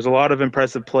 There's a lot of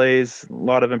impressive plays, a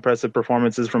lot of impressive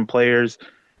performances from players,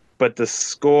 but the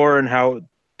score and how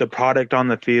the product on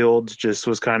the field just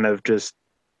was kind of just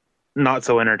not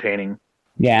so entertaining.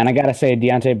 Yeah, and I got to say,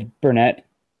 Deontay Burnett,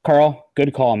 Carl,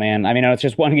 good call, man. I mean, it's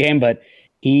just one game, but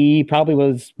he probably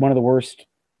was one of the worst,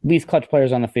 least clutch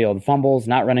players on the field. Fumbles,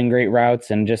 not running great routes,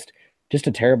 and just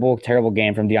a terrible, terrible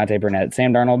game from Deontay Burnett.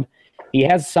 Sam Darnold, he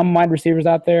has some wide receivers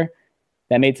out there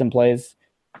that made some plays,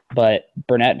 but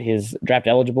Burnett, his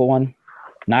draft-eligible one,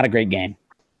 not a great game.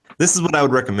 This is what I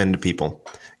would recommend to people.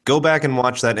 Go back and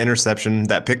watch that interception,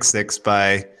 that pick six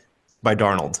by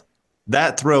Darnold.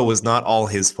 That throw was not all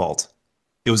his fault.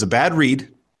 It was a bad read.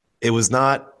 It was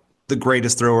not the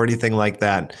greatest throw or anything like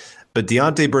that. But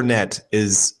Deontay Burnett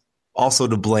is also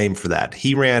to blame for that.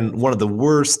 He ran one of the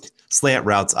worst slant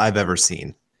routes I've ever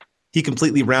seen. He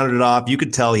completely rounded it off. You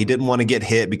could tell he didn't want to get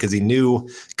hit because he knew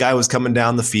guy was coming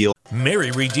down the field.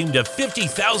 Mary redeemed a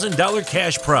 $50,000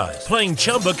 cash prize playing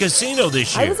Chumba Casino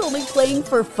this year. I was only playing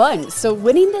for fun, so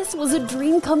winning this was a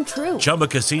dream come true. Chumba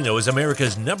Casino is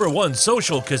America's #1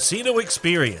 social casino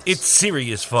experience. It's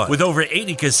serious fun. With over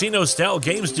 80 casino-style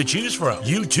games to choose from,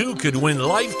 you too could win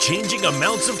life-changing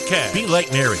amounts of cash. Be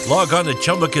like Mary. Log on to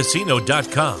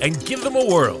ChumbaCasino.com and give them a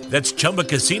whirl. That's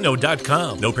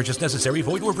ChumbaCasino.com. No purchase necessary.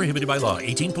 Void or prohibited by law.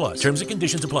 18+. Terms and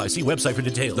conditions apply. See website for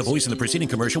details. The voice in the preceding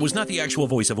commercial was not the actual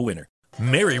voice of a winner.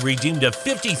 Mary redeemed a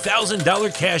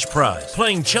 $50,000 cash prize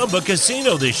playing Chumba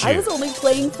Casino this year. I was only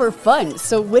playing for fun,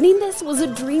 so winning this was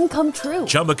a dream come true.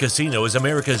 Chumba Casino is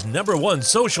America's #1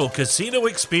 social casino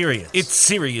experience. It's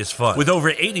serious fun. With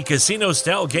over 80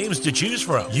 casino-style games to choose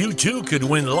from, you too could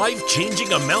win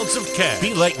life-changing amounts of cash.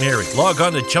 Be like Mary. Log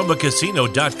on to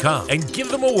ChumbaCasino.com and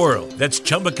give them a whirl. That's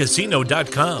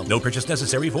ChumbaCasino.com. No purchase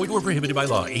necessary. Void or prohibited by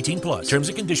law. 18+. Terms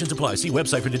and conditions apply. See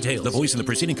website for details. The voice in the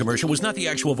preceding commercial was not the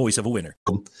actual voice of a winner.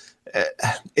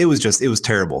 It was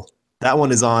terrible. That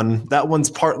one's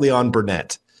partly on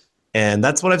Burnett. And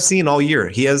that's what I've seen all year.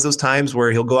 He has those times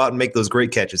where he'll go out and make those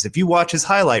great catches. If you watch his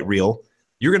highlight reel,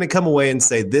 you're going to come away and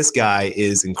say, this guy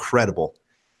is incredible.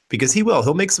 Because he will.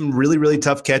 He'll make some really, really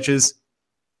tough catches.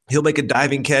 He'll make a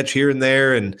diving catch here and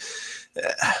there.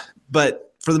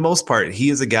 But for the most part,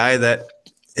 he is a guy that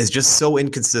is just so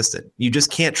inconsistent. You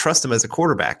just can't trust him as a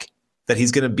quarterback that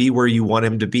he's going to be where you want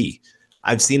him to be.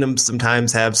 I've seen him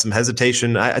sometimes have some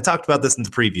hesitation. I talked about this in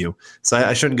the preview, so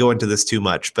I shouldn't go into this too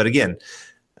much. But again,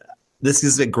 this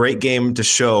is a great game to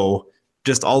show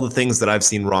just all the things that I've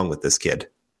seen wrong with this kid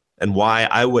and why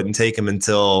I wouldn't take him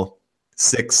until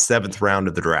 6th, 7th round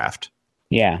of the draft.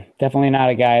 Yeah, definitely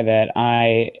not a guy that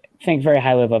I think very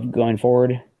highly of going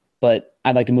forward, but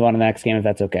I'd like to move on to the next game if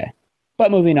that's okay.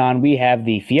 But moving on, we have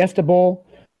the Fiesta Bowl,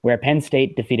 where Penn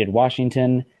State defeated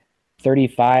Washington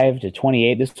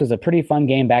 35-28. This was a pretty fun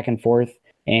game back and forth,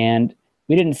 and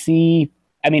we didn't see,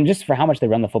 just for how much they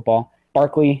run the football.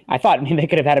 Barkley, I thought they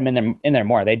could have had him in there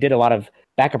more. They did a lot of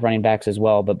backup running backs as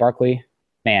well, but Barkley,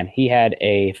 man, he had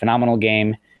a phenomenal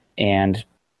game and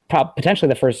potentially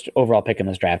the first overall pick in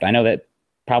this draft. I know that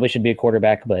probably should be a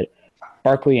quarterback, but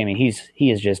Barkley, he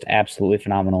is just absolutely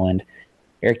phenomenal. And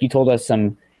Eric, you told us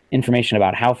some information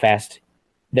about how fast,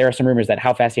 there are some rumors that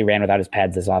how fast he ran without his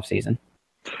pads this offseason.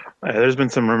 There's been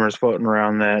some rumors floating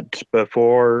around that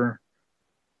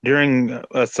during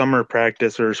a summer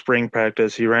practice or spring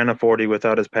practice, he ran a 40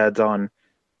 without his pads on,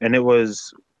 and it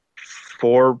was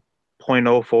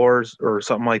 4.04 or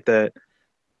something like that.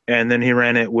 And then he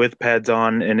ran it with pads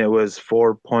on, and it was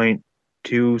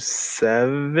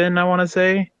 4.27, I want to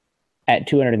say. At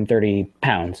 230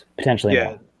 pounds, potentially.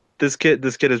 Yeah, this kid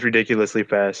is ridiculously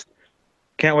fast.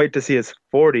 Can't wait to see his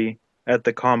 40 at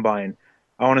the combine.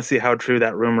 I want to see how true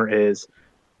that rumor is.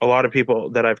 A lot of people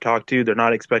that I've talked to, they're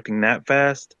not expecting that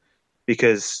fast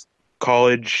because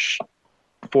college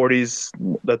 40s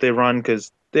that they run,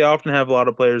 because they often have a lot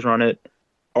of players run it,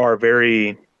 are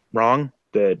very wrong.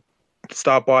 That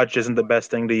stopwatch isn't the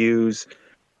best thing to use,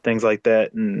 things like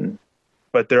that.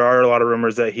 But there are a lot of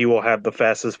rumors that he will have the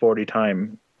fastest 40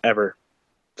 time ever.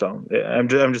 So I'm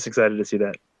just excited to see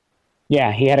that.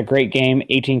 Yeah, he had a great game,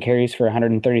 18 carries for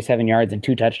 137 yards and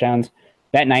 2 touchdowns.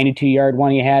 That 92-yard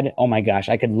one he had, oh my gosh,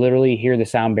 I could literally hear the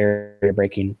sound barrier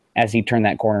breaking as he turned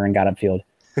that corner and got upfield.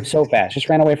 So fast, just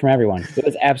ran away from everyone. It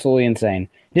was absolutely insane.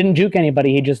 Didn't juke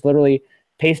anybody. He just literally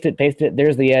paced it.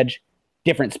 There's the edge,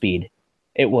 different speed.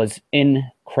 It was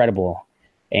incredible.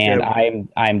 And yeah.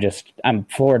 I'm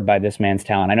floored by this man's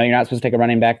talent. I know you're not supposed to take a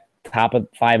running back top of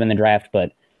 5 in the draft,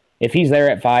 but if he's there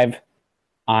at 5,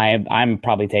 I'm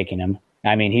probably taking him.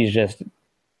 He's just,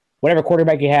 whatever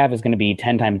quarterback you have is going to be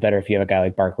 10 times better if you have a guy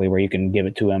like Barkley, where you can give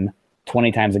it to him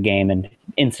 20 times a game and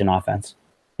instant offense.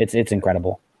 It's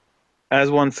incredible. As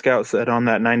one scout said on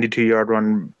that 92-yard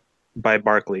run by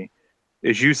Barkley,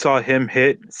 is you saw him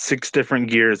hit 6 different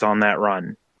gears on that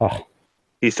run. Oh.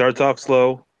 He starts off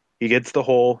slow, he gets the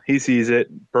hole, he sees it,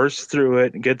 bursts through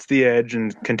it, gets the edge,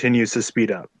 and continues to speed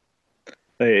up.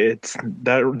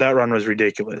 That run was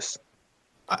ridiculous.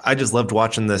 I just loved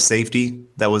watching the safety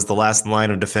that was the last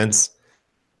line of defense.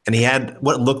 And he had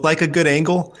what looked like a good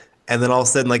angle. And then all of a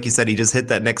sudden, like you said, he just hit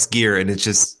that next gear, and it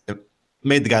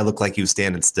made the guy look like he was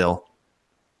standing still.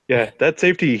 Yeah, that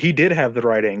safety, he did have the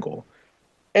right angle.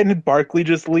 And Barkley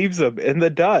just leaves him in the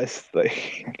dust.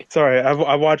 Sorry,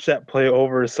 I watched that play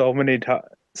over so many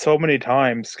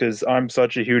times because I'm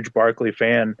such a huge Barkley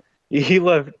fan. He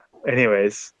left.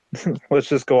 Anyways, let's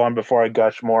just go on before I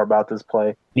gush more about this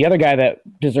play. The other guy that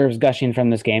deserves gushing from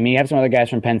this game, you have some other guys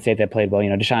from Penn State that played well.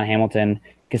 Deshaun Hamilton,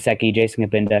 Gesicki, Jason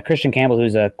Kabinda, Christian Campbell,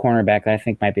 who's a cornerback that I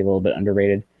think might be a little bit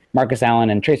underrated. Marcus Allen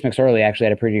and Trace McSorley actually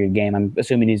had a pretty good game. I'm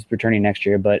assuming he's returning next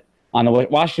year. But on the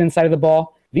Washington side of the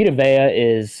ball, Vita Vea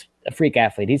is a freak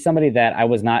athlete. He's somebody that I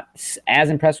was not as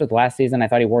impressed with last season. I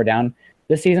thought he wore down.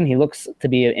 This season, he looks to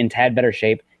be in tad better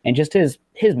shape. And just his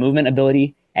movement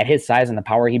ability at his size and the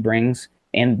power he brings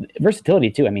and versatility,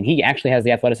 too. I mean, he actually has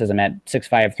the athleticism at 6'5",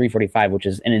 345, which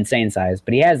is an insane size.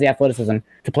 But he has the athleticism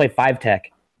to play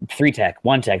 5-tech, 3-tech,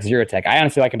 1-tech, 0-tech. I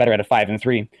honestly like him better at a 5 and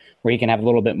 3, where he can have a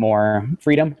little bit more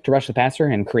freedom to rush the passer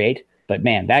and create. But,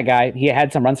 man, that guy, he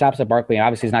had some run stops at Barkley, and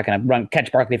obviously he's not going to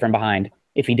catch Barkley from behind.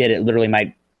 If he did, it literally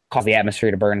might cause the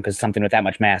atmosphere to burn because something with that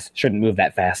much mass shouldn't move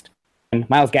that fast. And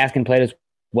Myles Gaskin played as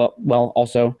well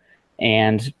also.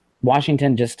 And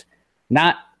Washington just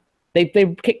not – they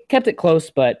kept it close,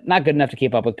 but not good enough to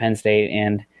keep up with Penn State.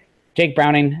 And Jake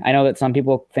Browning, I know that some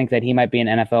people think that he might be an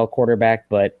NFL quarterback,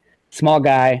 but small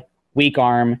guy, weak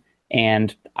arm,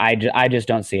 and I just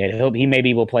don't see it. He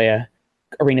maybe will play a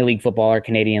Arena League football or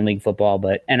Canadian League football,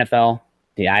 but NFL,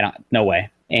 yeah, no way.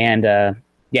 And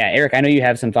Eric, I know you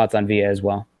have some thoughts on Vea as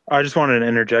well. I just wanted to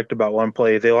interject about one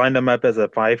play. They lined him up as a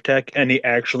 5-tech, and he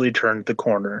actually turned the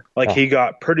corner. He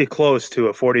got pretty close to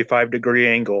a 45-degree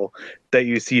angle that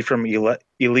you see from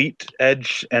elite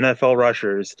edge NFL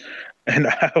rushers, and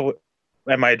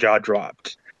my jaw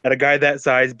dropped. At a guy that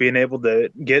size, being able to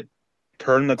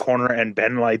turn the corner and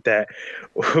bend like that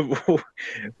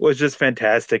was just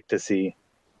fantastic to see.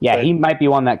 Yeah, he might be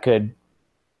one that could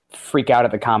freak out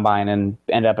at the combine and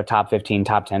end up a top 15,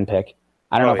 top 10 pick.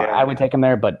 I don't know if I would take him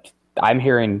there, but I'm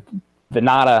hearing the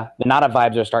Nada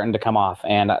vibes are starting to come off,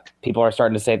 and people are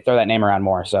starting to throw that name around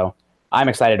more. So I'm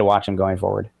excited to watch him going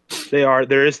forward. They are.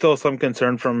 There is still some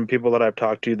concern from people that I've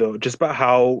talked to, though, just about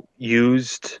how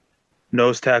used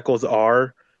nose tackles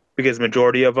are, because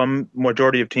majority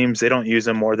of teams, they don't use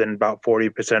them more than about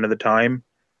 40% of the time.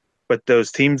 But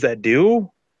those teams that do,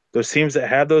 those teams that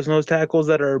have those nose tackles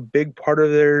that are a big part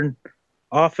of their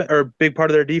offense or big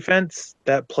part of their defense,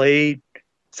 that play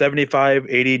 75,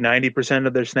 80, 90%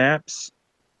 of their snaps,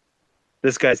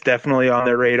 this guy's definitely on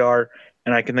their radar.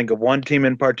 And I can think of one team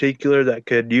in particular that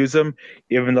could use him,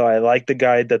 even though I like the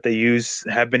guy that they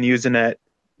have been using at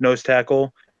nose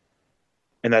tackle,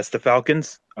 and that's the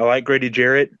Falcons. I like Grady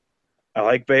Jarrett. I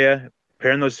like Vea.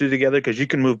 Pairing those two together, because you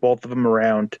can move both of them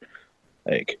around.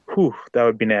 That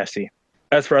would be nasty.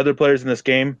 As for other players in this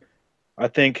game, I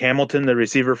think Hamilton, the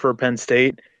receiver for Penn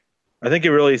State, I think he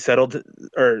really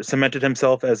cemented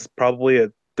himself as probably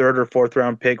a 3rd or 4th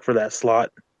round pick for that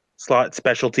slot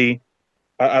specialty.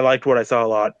 I liked what I saw a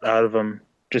lot out of him.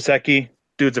 Gesicki,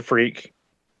 dude's a freak.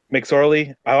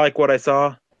 McSorley, I like what I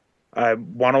saw. I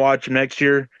want to watch him next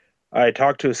year. I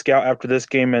talked to a scout after this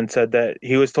game and said that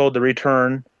he was told to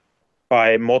return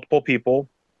by multiple people,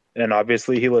 and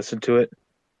obviously he listened to it.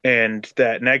 And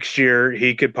that next year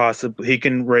he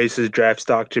can raise his draft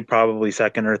stock to probably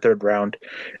 2nd or 3rd round,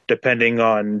 depending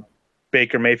on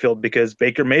Baker Mayfield, because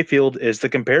Baker Mayfield is the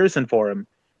comparison for him.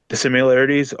 The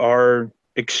similarities are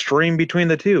extreme between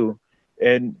the two,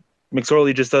 and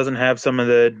McSorley just doesn't have some of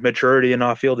the maturity and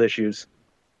off-field issues.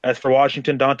 As for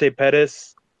Washington, Dante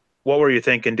Pettis, what were you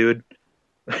thinking, dude?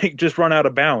 Just run out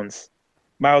of bounds.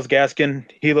 Myles Gaskin,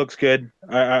 he looks good.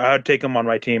 I'd take him on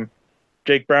my team.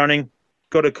 Jake Browning,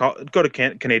 go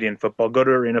to Canadian football, go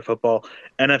to arena football.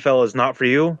 NFL is not for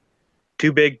you.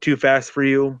 Too big, too fast for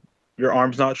you. Your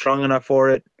arm's not strong enough for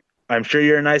it. I'm sure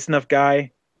you're a nice enough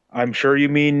guy. I'm sure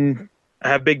you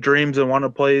have big dreams and want to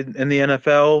play in the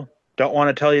NFL. Don't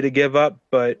want to tell you to give up,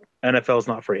 but NFL is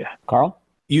not for you. Carl?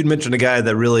 You'd mentioned a guy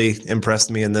that really impressed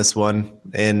me in this one,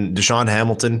 and Deshaun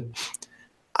Hamilton.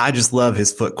 I just love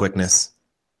his foot quickness.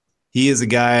 He is a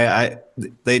guy,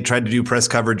 they tried to do press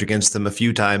coverage against him a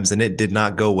few times, and it did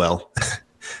not go well.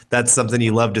 That's something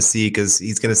you love to see, because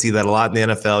he's going to see that a lot in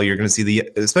the NFL. You're going to see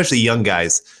especially young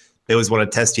guys, they always want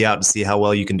to test you out to see how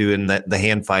well you can do in the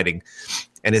hand fighting.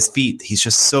 And his feet, he's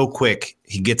just so quick.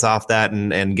 He gets off that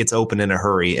and gets open in a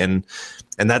hurry. And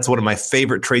that's one of my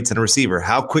favorite traits in a receiver.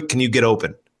 How quick can you get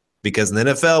open? Because in the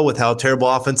NFL, with how terrible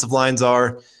offensive lines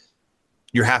are,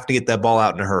 you have to get that ball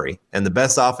out in a hurry. And the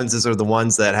best offenses are the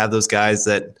ones that have those guys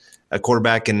that a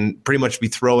quarterback can pretty much be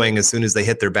throwing as soon as they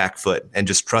hit their back foot and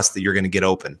just trust that you're going to get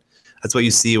open. That's what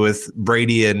you see with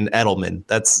Brady and Edelman.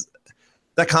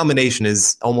 That combination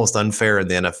is almost unfair in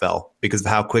the NFL because of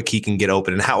how quick he can get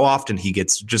open and how often he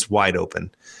gets just wide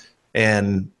open.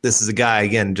 And this is a guy,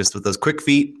 again, just with those quick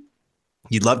feet.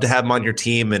 You'd love to have him on your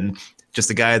team, and just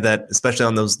a guy that, especially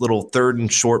on those little 3rd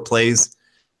and short plays,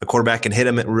 the quarterback can hit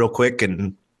him real quick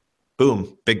and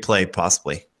boom, big play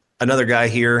possibly. Another guy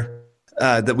here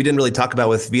that we didn't really talk about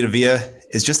with Vita Vea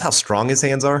is just how strong his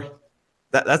hands are.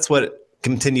 That's what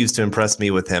continues to impress me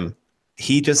with him.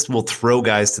 he just will throw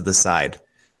guys to the side.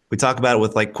 We talk about it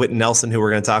with like Quentin Nelson, who we're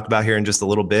going to talk about here in just a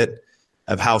little bit,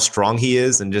 of how strong he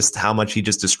is and just how much he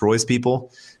just destroys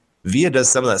people. Villa does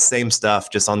some of that same stuff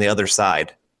just on the other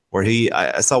side, where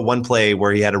I saw one play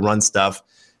where he had to run stuff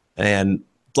and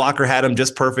blocker had him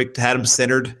just perfect, had him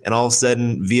centered, and all of a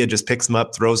sudden Villa just picks him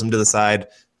up, throws him to the side,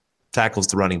 tackles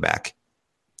the running back.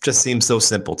 Just seems so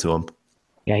simple to him.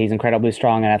 Yeah, he's incredibly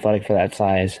strong and athletic for that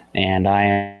size, and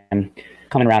I am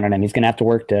coming around on him. He's going to have to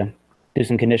work to do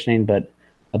some conditioning, but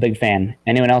a big fan.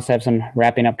 Anyone else have some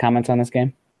wrapping up comments on this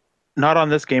game? Not on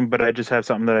this game, but I just have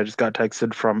something that I just got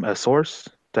texted from a source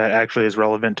that actually is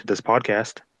relevant to this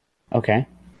podcast. Okay.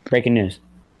 Breaking news.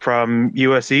 From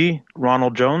USC,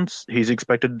 Ronald Jones, he's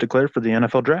expected to declare for the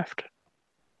NFL draft.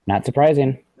 Not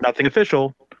surprising. Nothing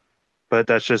official, but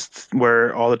that's just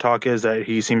where all the talk is, that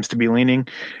he seems to be leaning,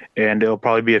 and it'll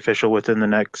probably be official within the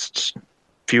next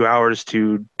few hours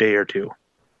to day or two,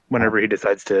 whenever he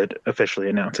decides to officially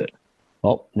announce it.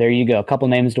 Well, there you go. A couple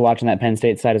names to watch on that Penn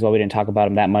State side as well. We didn't talk about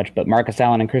them that much, but Marcus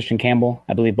Allen and Christian Campbell,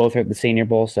 I believe both are at the Senior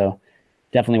Bowl, so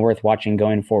definitely worth watching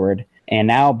going forward. And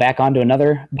now back on to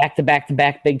another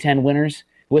back-to-back Big Ten winners.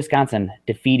 Wisconsin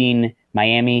defeating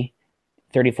Miami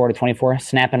 34-24,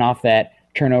 snapping off that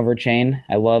turnover chain.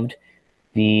 I loved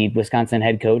the Wisconsin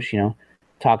head coach,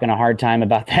 talking a hard time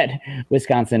about that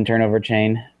Wisconsin turnover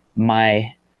chain.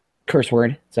 My curse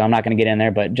word, so I'm not going to get in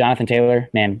there. But Jonathan Taylor,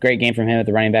 man, great game from him at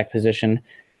the running back position.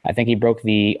 I think he broke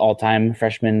the all-time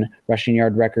freshman rushing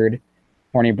yard record.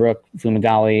 Hornibrook,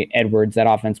 Fumagalli, Edwards, that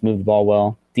offense moved the ball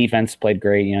well. Defense played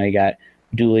great. You got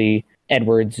Dooley,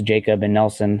 Edwards, Jacob, and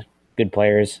Nelson, good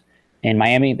players. In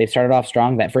Miami, they started off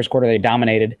strong. That first quarter, they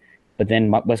dominated. But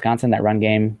then Wisconsin, that run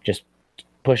game, just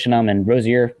pushing them. And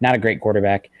Rozier, not a great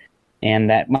quarterback. And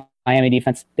that Miami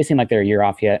defense, they seem like they're a year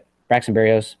off yet. Braxton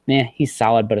Berrios, he's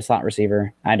solid, but a slot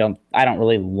receiver. I don't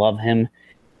really love him,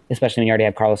 especially when you already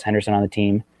have Carlos Henderson on the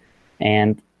team.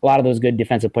 And a lot of those good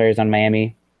defensive players on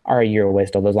Miami are a year away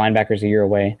still. Those linebackers are a year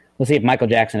away. We'll see if Michael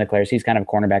Jackson declares. He's kind of a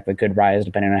cornerback that could rise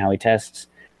depending on how he tests.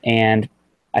 And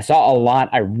I saw a lot.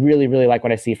 I really, really like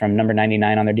what I see from number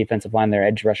 99 on their defensive line, their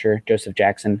edge rusher, Joseph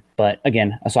Jackson. But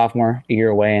again, a sophomore, a year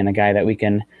away, and a guy that we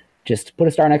can just put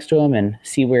a star next to him and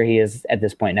see where he is at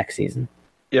this point next season.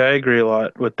 Yeah, I agree a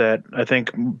lot with that. I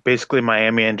think basically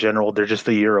Miami in general, they're just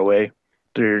a year away.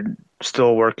 They're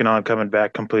still working on coming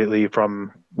back completely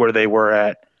from where they were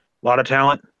at. A lot of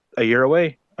talent, a year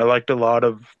away. I liked a lot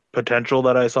of potential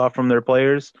that I saw from their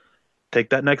players. Take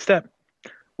that next step.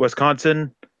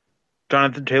 Wisconsin,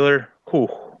 Jonathan Taylor,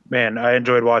 man, I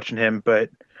enjoyed watching him. But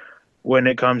when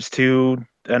it comes to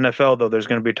NFL, though, there's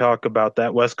going to be talk about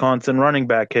that Wisconsin running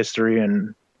back history.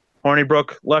 And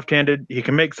Hornibrook, left-handed, he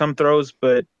can make some throws,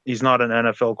 but he's not an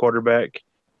NFL quarterback.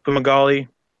 Fumagalli,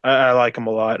 I like him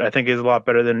a lot. I think he's a lot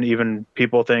better than even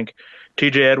people think.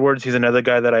 TJ Edwards, he's another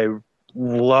guy that I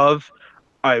love.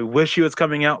 I wish he was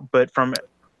coming out, but from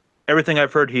everything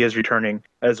I've heard, he is returning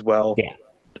as well.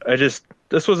 Yeah.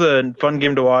 This was a fun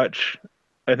game to watch.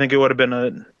 I think it would have been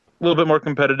a little bit more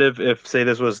competitive if, say,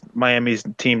 this was Miami's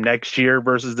team next year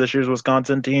versus this year's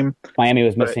Wisconsin team. Miami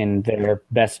was missing their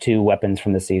best two weapons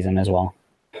from the season as well.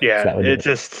 Yeah,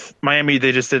 so Miami,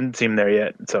 they just didn't seem there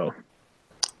yet. So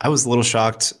I was a little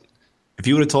shocked. If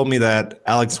you would have told me that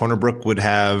Alex Hornibrook would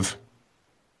have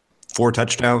 4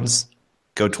 touchdowns,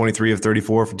 go 23 of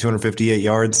 34 for 258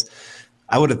 yards,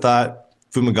 I would have thought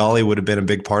Fumagalli would have been a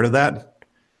big part of that.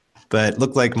 But it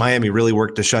looked like Miami really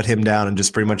worked to shut him down and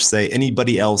just pretty much say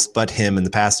anybody else but him in the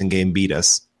passing game beat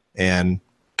us. And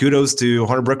kudos to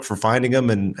Hornibrook for finding him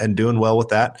and doing well with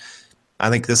that. I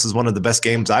think this is one of the best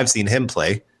games I've seen him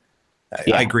play.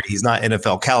 Yeah. I agree he's not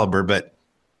NFL caliber, but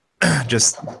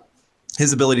just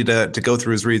his ability to go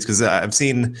through his reads, because I've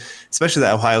seen, especially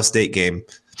that Ohio State game,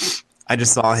 I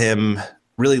just saw him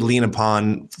really lean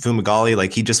upon Fumagalli.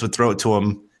 Like he just would throw it to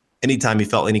him anytime he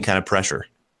felt any kind of pressure.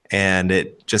 And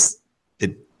it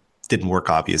didn't work,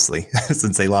 obviously,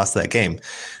 since they lost that game.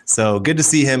 So good to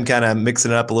see him kind of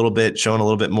mixing it up a little bit, showing a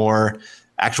little bit more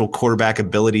actual quarterback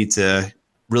ability to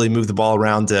really move the ball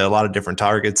around to a lot of different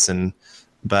targets.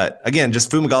 But again,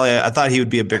 just Fumagalli, I thought he would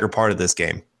be a bigger part of this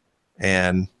game.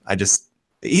 And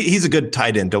he's a good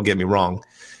tight end, don't get me wrong.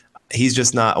 He's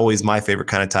just not always my favorite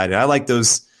kind of tight end. I like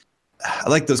those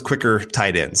quicker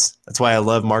tight ends. That's why I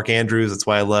love Mark Andrews. That's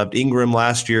why I loved Ingram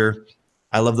last year.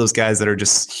 I love those guys that are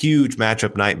just huge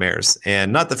matchup nightmares.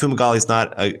 And not that Fumagalli's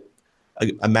not a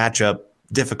matchup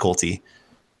difficulty.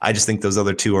 I just think those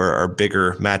other two are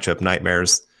bigger matchup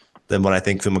nightmares than what I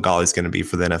think Fumagalli's going to be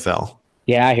for the NFL.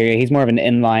 Yeah, I hear you. He's more of an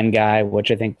inline guy,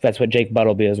 which I think that's what Jake Butt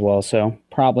will be as well. So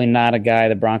probably not a guy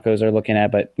the Broncos are looking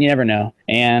at, but you never know.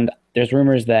 And there's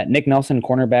rumors that Nick Nelson,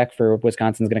 cornerback for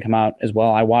Wisconsin, is going to come out as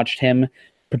well. I watched him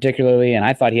particularly, and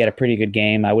I thought he had a pretty good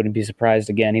game. I wouldn't be surprised.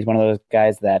 Again, he's one of those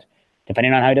guys that,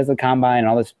 depending on how he does the combine and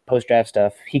all this post-draft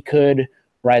stuff, he could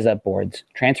rise up boards.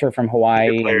 Transfer from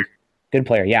Hawaii. Good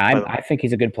player. Yeah, I think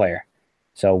he's a good player.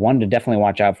 So one to definitely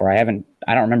watch out for. I don't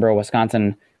remember a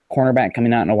Wisconsin cornerback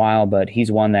coming out in a while, but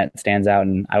he's one that stands out,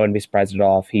 and I wouldn't be surprised at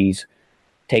all if he's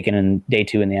taken in day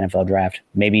 2 in the NFL draft.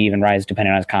 Maybe even rise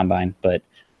depending on his combine. But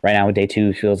right now, day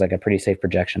 2 feels like a pretty safe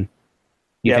projection.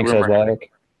 You think so as well,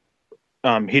 Eric?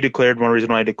 He declared, one reason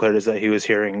why he declared is that he was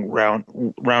hearing round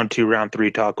 2, round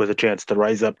 3 talk with a chance to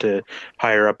rise up to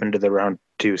higher up into the round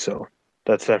 2. So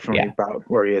that's definitely about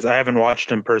where he is. I haven't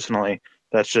watched him personally.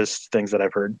 That's just things that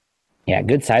I've heard. Yeah,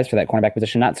 good size for that cornerback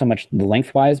position. Not so much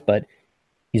lengthwise, but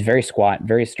he's very squat,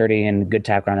 very sturdy, and good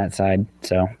tackler on that side.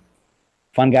 So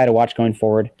fun guy to watch going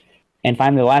forward. And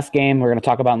finally, the last game we're going to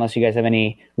talk about, unless you guys have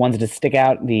any ones to stick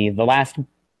out, the last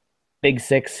Big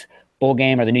Six bowl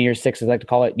game, or the New Year's Six, as I like to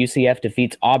call it. UCF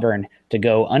defeats Auburn to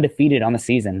go undefeated on the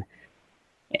season,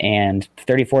 and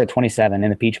 34-27 in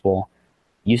the Peach Bowl.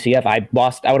 UCF, I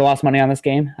would have lost money on this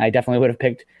game. I definitely would have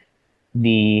picked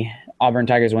the Auburn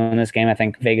Tigers win this game. I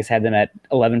think Vegas had them at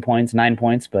 11 points, 9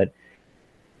 points, but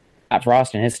Scott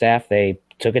Frost and his staff, they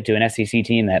took it to an SEC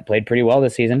team that played pretty well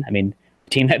this season. I mean,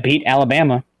 team that beat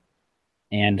Alabama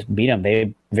and beat them.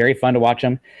 They very fun to watch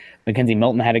them. Mackenzie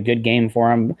Milton had a good game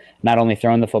for him, not only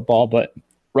throwing the football, but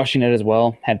rushing it as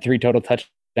well. Had 3 total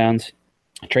touchdowns.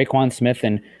 Traquan Smith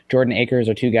and Jordan Akers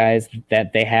are 2 guys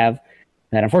that they have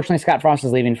that unfortunately Scott Frost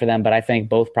is leaving for them, but I think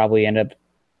both probably end up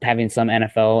having some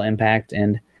NFL impact.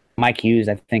 And Mike Hughes,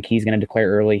 I think he's going to declare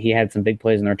early. He had some big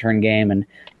plays in the return game and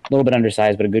a little bit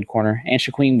undersized, but a good corner. And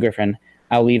Shaquem Griffin,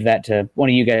 I'll leave that to one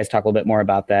of you guys to talk a little bit more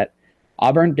about that.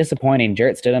 Auburn, disappointing.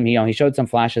 Jarrett Stidham, he showed some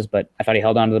flashes, but I thought he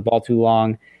held on to the ball too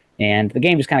long, and the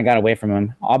game just kind of got away from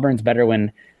him. Auburn's better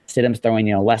when Stidham's throwing,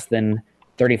 less than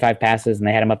 35 passes, and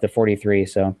they had him up to 43,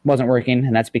 so it wasn't working,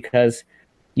 and that's because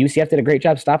UCF did a great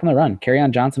job stopping the run.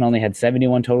 Kerryon Johnson only had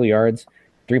 71 total yards,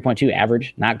 3.2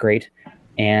 average, not great.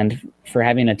 And for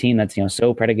having a team that's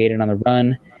so predicated on the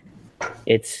run,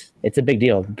 it's a big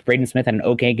deal. Braden Smith had an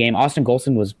okay game. Austin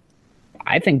Golson was,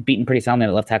 I think, beaten pretty soundly at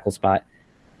the left tackle spot.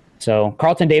 So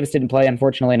Carlton Davis didn't play,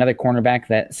 unfortunately, another cornerback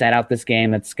that sat out this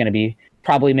game that's going to be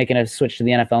probably making a switch to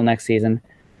the NFL next season.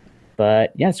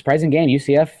 But yeah, surprising game.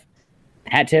 UCF,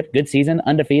 hat tip, good season,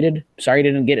 undefeated. Sorry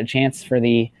didn't get a chance for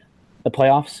the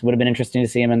playoffs. Would have been interesting to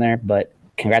see him in there, but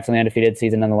congrats on the undefeated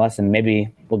season nonetheless, and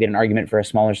maybe we'll get an argument for a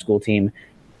smaller school team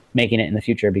making it in the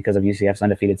future because of UCF's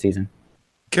undefeated season.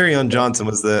 Kerryon Johnson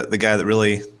was the guy that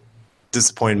really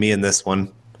disappointed me in this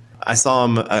one. I saw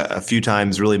him a few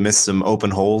times really miss some open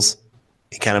holes.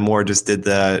 He kind of more just did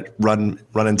the run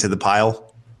into the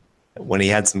pile. When he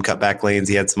had some cutback lanes,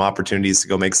 he had some opportunities to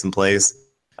go make some plays.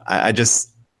 I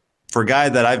just, for a guy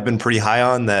that I've been pretty high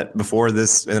on, that before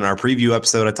this, in our preview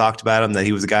episode, I talked about him, that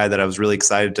he was a guy that I was really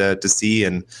excited to see.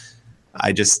 And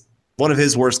one of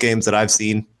his worst games that I've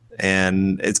seen.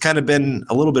 And it's kind of been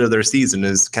a little bit of their season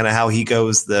is kind of how he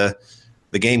goes, the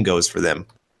game goes for them.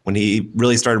 When he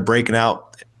really started breaking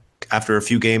out after a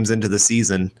few games into the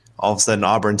season, all of a sudden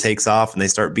Auburn takes off and they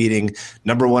start beating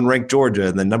number 1 ranked Georgia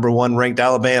and then number 1 ranked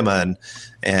Alabama.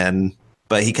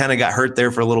 But he kind of got hurt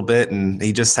there for a little bit, and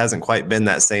he just hasn't quite been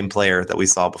that same player that we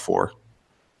saw before.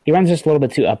 He runs just a little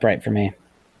bit too upright for me.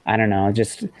 I don't know.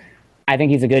 I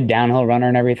think he's a good downhill runner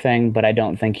and everything, but I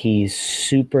don't think he's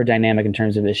super dynamic in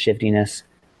terms of his shiftiness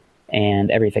and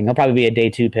everything. He'll probably be a day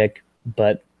 2 pick,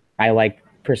 but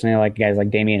personally like guys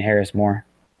like Damian Harris more.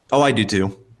 Oh, I do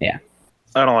too. Yeah.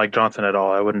 I don't like Johnson at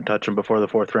all. I wouldn't touch him before the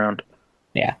 4th round.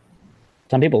 Yeah.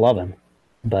 Some people love him,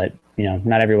 but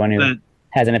not everyone who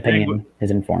has an opinion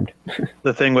is informed.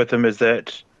 The thing with him is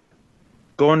that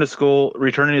going to school,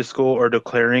 returning to school, or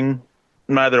declaring,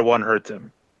 neither one hurts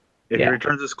him. If he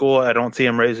returns to school, I don't see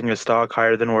him raising his stock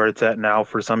higher than where it's at now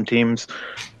for some teams,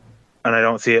 and I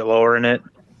don't see it lowering it.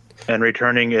 And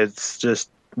returning, it's just,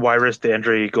 why risk the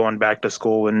injury going back to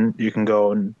school when you can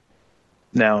go and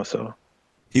now? So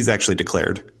he's actually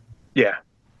declared. Yeah.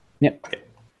 Yep.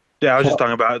 Yeah, I was just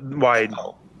talking about why it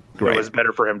was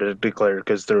better for him to declare,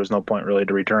 because there was no point really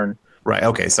to return. Right.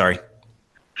 Okay. Sorry.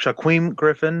 Shaquem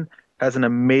Griffin has an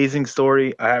amazing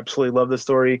story. I absolutely love the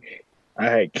story.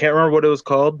 I can't remember what it was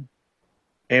called.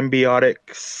 Ambiotic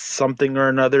something or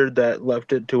another that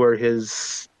left it to where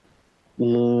his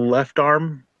left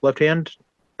hand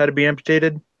had to be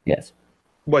amputated. Yes.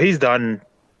 What he's done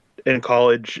in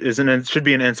college should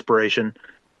be an inspiration.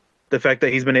 The fact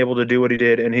that he's been able to do what he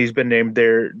did, and he's been named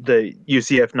the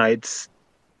UCF Knights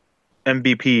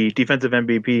MVP, defensive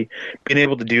MVP, being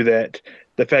able to do that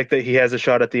the fact that he has a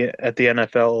shot at the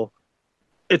NFL,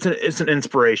 it's an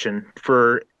inspiration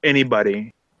for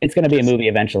anybody. It's going to be a movie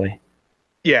eventually.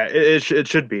 Yeah, it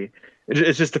should be.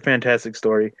 It's just a fantastic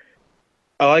story.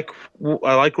 I like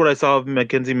what I saw of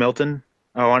Mackenzie Milton.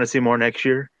 I want to see more next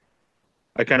year.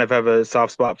 I kind of have a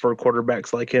soft spot for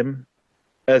quarterbacks like him.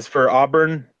 As for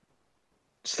Auburn,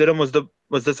 Stidham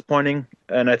was disappointing,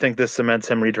 and I think this cements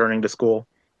him returning to school.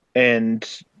 And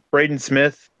Braden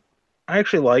Smith, I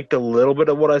actually liked a little bit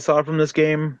of what I saw from this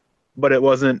game, but it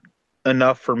wasn't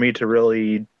enough for me to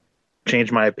really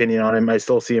change my opinion on him. I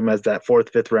still see him as that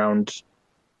 4th, 5th round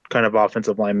kind of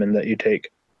offensive lineman that you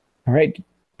take. All right.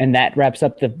 And that wraps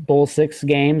up the Bowl 6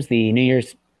 games, the New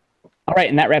Year's. All right.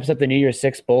 And that wraps up the New Year's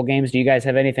 6 bowl games. Do you guys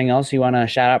have anything else you want to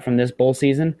shout out from this bowl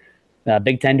season?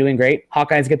 Big Ten doing great.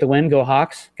 Hawkeyes get the win. Go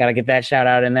Hawks. Got to get that shout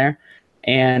out in there.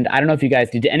 And I don't know if you guys,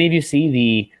 did any of you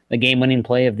see the game-winning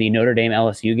play of the Notre Dame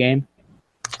LSU game?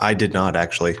 I did not,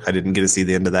 actually. I didn't get to see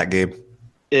the end of that game.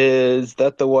 Is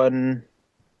that the one?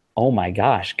 Oh my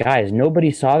gosh, guys,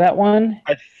 nobody saw that one?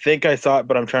 I think I saw it,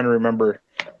 but I'm trying to remember.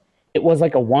 It was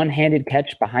like a one-handed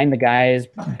catch behind the guy's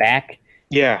back.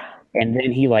 Yeah. And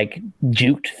then he like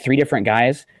juked 3 different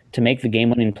guys to make the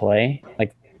game-winning play.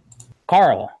 Like,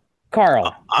 Carl, I'm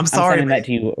sorry. I'm sending that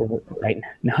to you right now.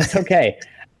 No, it's okay.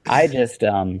 I just,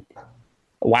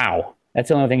 wow. That's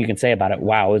the only thing you can say about it.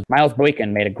 Wow. It was Miles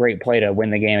Boykin made a great play to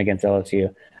win the game against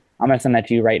LSU. I'm going to send that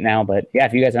to you right now. But yeah,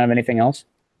 if you guys don't have anything else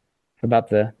about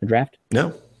the draft.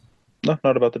 No, not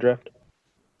about the draft.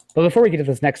 But before we get to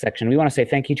this next section, we want to say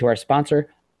thank you to our sponsor,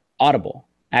 Audible.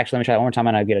 Actually, let me try that one more time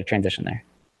and I'll get a transition there.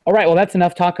 All right. Well, that's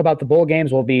enough talk about the bowl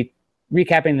games. We'll be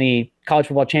recapping the college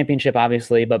football championship,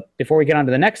 obviously. But before we get on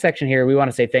to the next section here, we want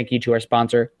to say thank you to our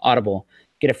sponsor, Audible.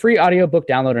 Get a free audiobook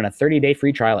download and a 30-day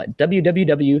free trial at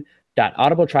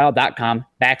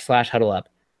www.audibletrial.com/huddleup.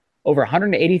 Over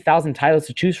 180,000 titles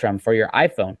to choose from for your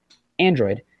iPhone,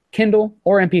 Android, Kindle,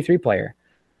 or MP3 player.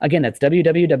 Again, that's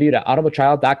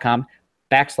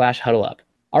www.audibletrial.com/huddleup.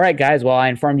 All right, guys. Well, I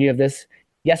informed you of this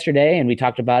yesterday, and we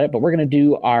talked about it, but we're going to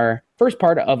do our first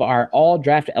part of our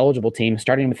all-draft eligible team,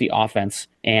 starting with the offense,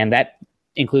 and that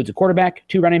includes a quarterback,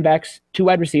 2 running backs, 2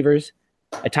 wide receivers,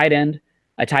 a tight end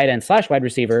 / wide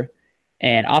receiver,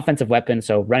 and offensive weapon,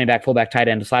 so running back, fullback, tight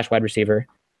end / wide receiver,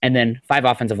 and then 5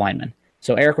 offensive linemen.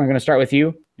 So, Eric, we're going to start with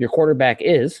you. Your quarterback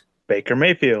is? Baker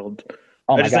Mayfield.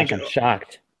 Oh, my gosh, I'm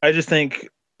shocked. I just think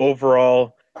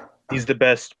overall he's the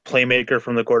best playmaker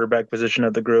from the quarterback position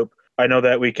of the group. I know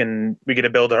that we get to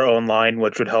build our own line,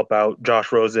 which would help out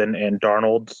Josh Rosen and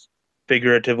Darnold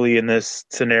figuratively in this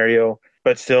scenario.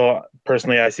 But still,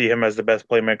 personally, I see him as the best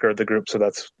playmaker of the group, so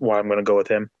that's why I'm going to go with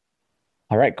him.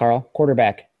 All right, Carl,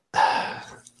 quarterback.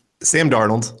 Sam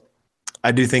Darnold.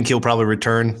 I do think he'll probably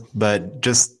return, but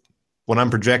just when I'm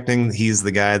projecting, he's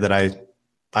the guy that I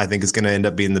think is going to end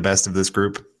up being the best of this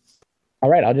group.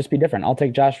 All right, I'll just be different. I'll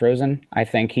take Josh Rosen. I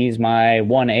think he's my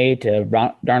 1A to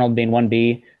Darnold being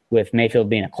 1B, with Mayfield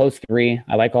being a close 3.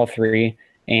 I like all 3.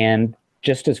 And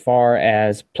just as far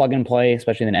as plug and play,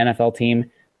 especially in an NFL team,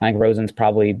 I think Rosen's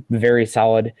probably very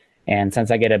solid. And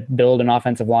since I get to build an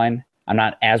offensive line, I'm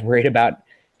not as worried about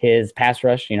his pass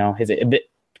rush. You know, his a bit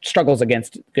struggles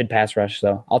against good pass rush.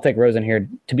 So I'll take Rosen here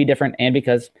to be different and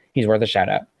because he's worth a shout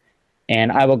out.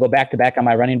 And I will go back to back on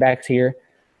my running backs here.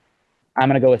 I'm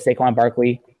going to go with Saquon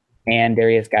Barkley and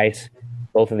Darius Geis.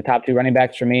 Both of the top 2 running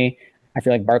backs for me. I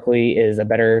feel like Barkley is a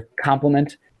better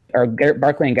complement, or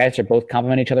Barkley and Geis are both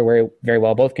complement each other very, very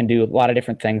well. Both can do a lot of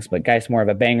different things, but Geis more of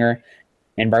a banger,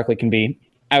 and Barkley can be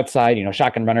outside,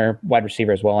 shotgun runner, wide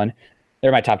receiver as well. And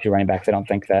they're my top 2 running backs. I don't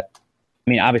think that. I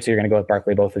mean, obviously you're going to go with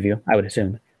Barkley, both of you, I would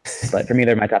assume. But for me,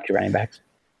 they're my top 2 running backs.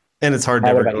 And it's hard to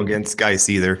ever go against Geis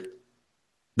either.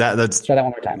 Let's try that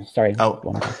one more time. Sorry. Oh,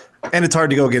 one more time. And it's hard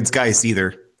to go against Geis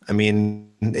either. I mean,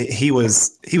 he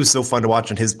was so fun to watch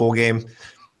in his bowl game.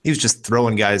 He was just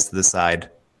throwing guys to the side,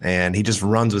 and he just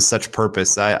runs with such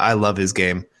purpose. I love his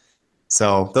game.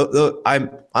 So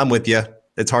I'm with you.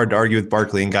 It's hard to argue with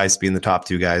Barkley and Geis being the top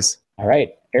 2 guys. All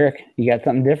right, Eric, you got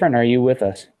something different? Or are you with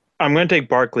us? I'm going to take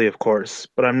Barkley, of course,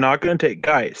 but I'm not going to take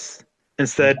Geis.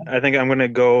 Instead, I think I'm going to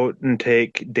go and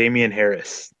take Damian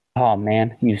Harris. Oh,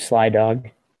 man, you sly dog.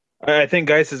 I think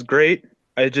Geis is great.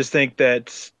 I just think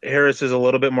that Harris is a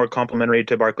little bit more complimentary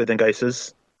to Barkley than Geis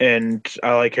is. And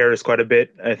I like Harris quite a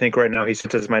bit. I think right now he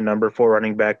sits as my number 4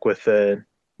 running back with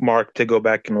Mark to go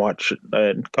back and watch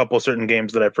a couple certain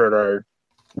games that I've heard are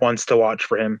ones to watch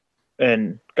for him.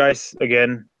 And Geis,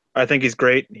 again, I think he's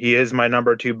great. He is my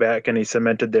number 2 back, and he's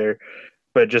cemented there.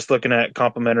 But just looking at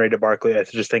complimentary to Barkley, I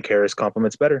just think Harris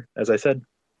compliments better, as I said.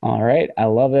 All right. I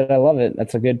love it.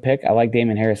 That's a good pick. I like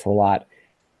Damian Harris a lot.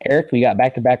 Eric, we got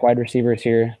back-to-back wide receivers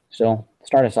here. So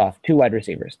start us off. 2 wide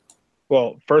receivers.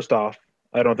 Well, first off,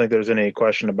 I don't think there's any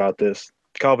question about this.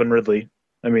 Calvin Ridley.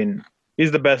 I mean,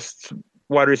 he's the best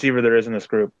wide receiver there is in this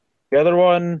group. The other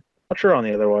one, not sure on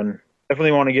the other one.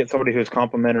 Definitely want to get somebody who's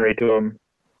complimentary to him.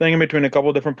 Thinking between a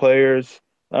couple different players.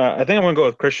 I think I'm going to go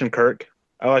with Christian Kirk.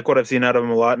 I like what I've seen out of him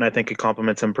a lot, and I think it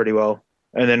complements him pretty well.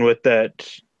 And then with that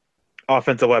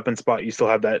offensive weapon spot, you still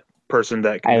have that person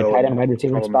that can I have go a tight end wide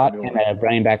receiver spot and a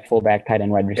running back, fullback, tight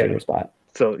end wide receiver spot.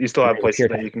 So you still have places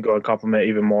that you can go and complement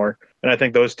even more. And I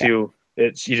think those two,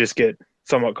 you just get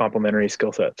somewhat complementary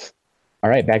skill sets. All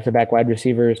right, back-to-back wide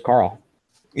receivers, Carl.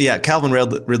 Yeah, Calvin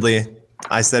Ridley.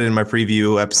 I said in my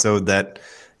preview episode that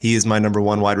he is my number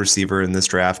 1 wide receiver in this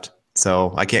draft.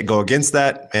 So I can't go against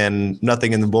that, and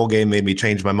nothing in the bowl game made me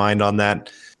change my mind on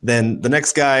that. Then the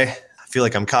next guy, I feel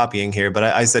like I'm copying here, but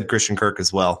I said Christian Kirk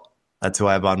as well. That's who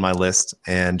I have on my list,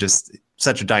 and just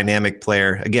such a dynamic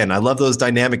player. Again, I love those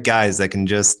dynamic guys that can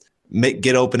just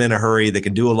get open in a hurry. They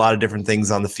can do a lot of different things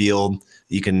on the field.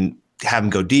 You can have them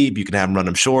go deep. You can have them run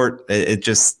them short.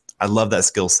 I love that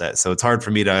skill set. So it's hard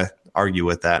for me to argue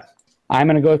with that. I'm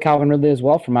going to go with Calvin Ridley as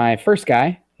well for my first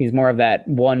guy. He's more of that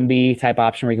 1B type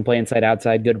option where you can play inside,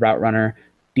 outside, good route runner,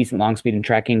 decent long speed and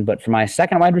tracking. But for my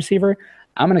second wide receiver,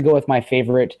 I'm going to go with my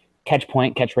favorite catch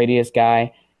point, catch radius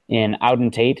guy in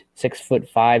Auden Tate, 6'5",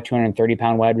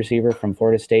 230-pound wide receiver from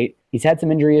Florida State. He's had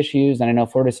some injury issues, and I know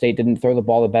Florida State didn't throw the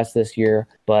ball the best this year,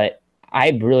 but I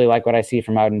really like what I see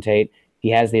from Auden Tate. He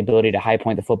has the ability to high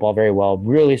point the football very well,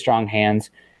 really strong hands,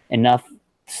 enough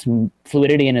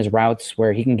fluidity in his routes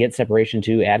where he can get separation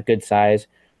to add good size.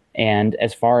 And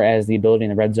as far as the ability in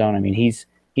the red zone, I mean, he's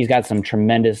got some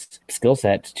tremendous skill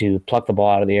sets to pluck the ball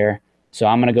out of the air. So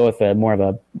I'm going to go with more of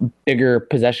a bigger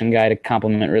possession guy to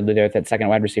complement Ridley there at that second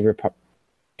wide receiver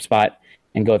spot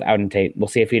and go with Auden Tate. We'll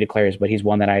see if he declares, but he's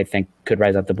one that I think could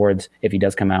rise up the boards if he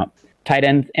does come out. Tight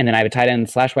end, and then I have a tight end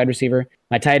 / wide receiver.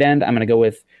 My tight end, I'm going to go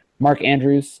with Mark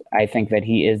Andrews. I think that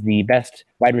he is the best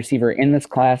wide receiver in this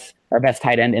class, or best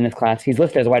tight end in this class. He's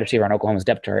listed as a wide receiver on Oklahoma's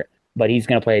depth chart, but he's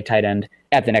going to play tight end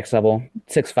at the next level.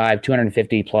 6'5",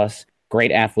 250 plus,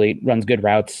 great athlete, runs good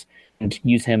routes, and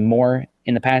use him more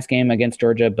in the pass game against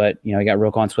Georgia. But, you got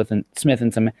Roquan Smith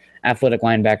and some athletic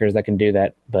linebackers that can do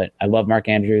that. But I love Mark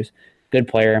Andrews, good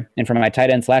player. And for my tight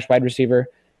end / wide receiver,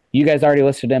 you guys already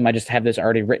listed him. I just have this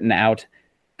already written out,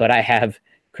 but I have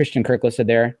Christian Kirk listed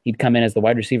there. He'd come in as the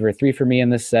wide receiver 3 for me in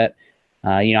this set.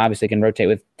 Obviously can rotate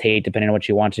with Tate depending on what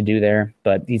you want to do there,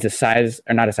 but he's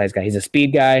not a size guy. He's a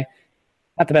speed guy.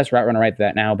 Not the best route runner right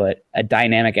that now, but a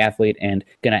dynamic athlete and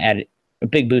going to add a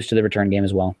big boost to the return game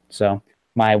as well. So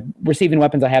my receiving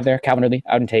weapons I have there, Calvin Ridley,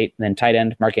 Auden Tate, and then tight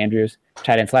end, Mark Andrews,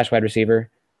 tight end / wide receiver.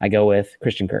 I go with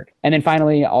Christian Kirk. And then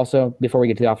finally, also, before we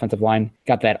get to the offensive line,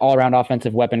 got that all-around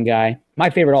offensive weapon guy. My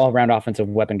favorite all-around offensive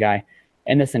weapon guy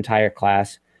in this entire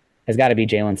class has got to be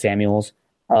Jalen Samuels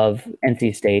of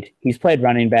NC State. He's played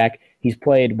running back. He's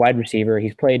played wide receiver.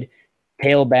 He's played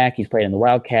tailback. He's played in the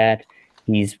Wildcat.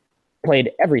 He's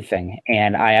played everything,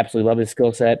 and I absolutely love his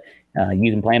skill set.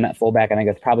 You can play him at fullback. I think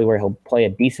that's probably where he'll play a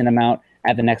decent amount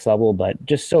at the next level, but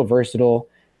just so versatile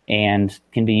and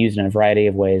can be used in a variety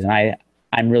of ways. And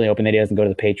I'm really hoping that he doesn't go to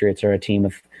the Patriots or a team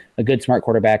with a good smart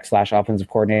quarterback / offensive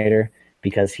coordinator,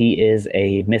 because he is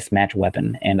a mismatch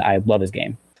weapon, and I love his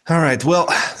game. All right. Well,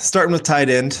 starting with tight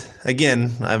end,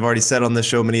 again, I've already said on this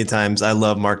show many times, I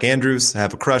love Mark Andrews. I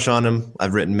have a crush on him.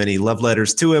 I've written many love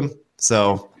letters to him,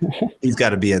 so he's got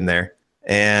to be in there.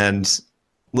 And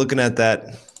looking at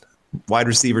that wide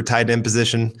receiver tight end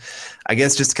position, I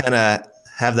guess just kind of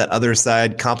have that other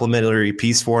side complementary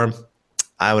piece for him.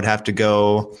 I would have to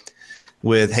go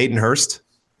with Hayden Hurst,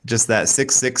 just that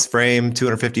 6'6" frame,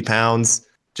 250 pounds,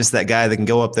 just that guy that can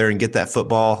go up there and get that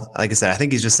football. Like I said, I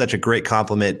think he's just such a great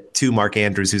complement to Mark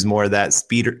Andrews, who's more of that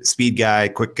speed guy,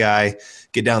 quick guy,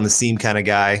 get down the seam kind of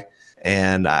guy.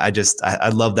 And I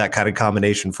love that kind of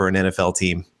combination for an NFL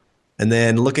team. And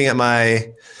then looking at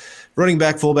my running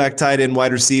back, fullback, tight end,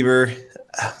 wide receiver,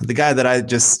 the guy that I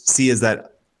just see as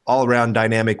that all-around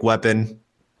dynamic weapon,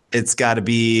 it's got to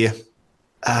be,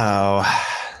 let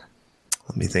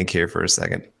me think here for a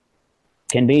second.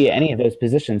 Can be any of those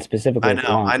positions specifically.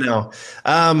 I know.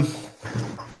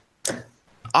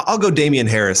 I'll go Damian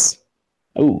Harris.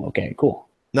 Oh, okay, cool.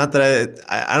 Not that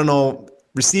I don't know,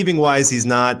 receiving wise, he's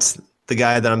not the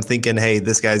guy that I'm thinking, hey,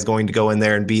 this guy's going to go in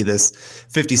there and be this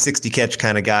 50, 60 catch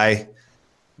kind of guy.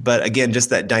 But again, just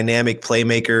that dynamic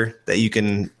playmaker that you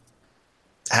can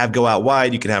have go out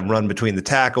wide, you can have run between the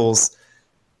tackles.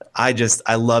 I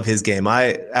love his game.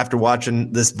 After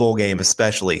watching this bowl game,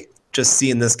 especially just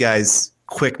seeing this guy's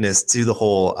quickness to the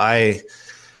hole, I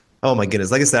Oh my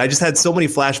goodness. Like I said, I just had so many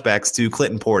flashbacks to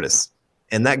Clinton Portis.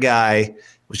 And that guy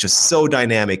was just so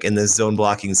dynamic in this zone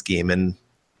blocking scheme. And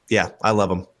yeah, I love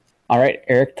him. All right,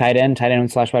 Eric, tight end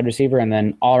 / wide receiver, and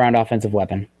then all-around offensive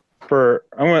weapon. I'm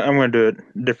going to do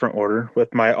it different order.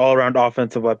 With my all-around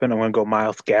offensive weapon, I'm going to go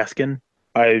Myles Gaskin.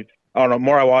 I don't know,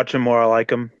 more I watch him, more I like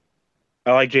him.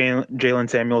 I like Jalen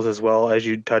Samuels as well, as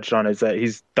you touched on, is that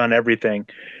he's done everything.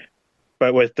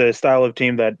 But with the style of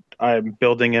team that I'm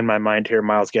building in my mind here,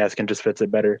 Myles Gaskin just fits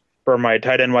it better. For my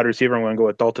tight end wide receiver, I'm going to go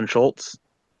with Dalton Schultz.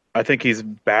 I think he's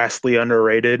vastly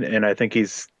underrated, and I think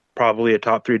he's probably a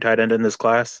top 3 tight end in this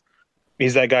class.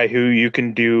 He's that guy who you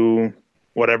can do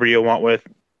whatever you want with,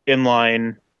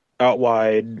 inline, out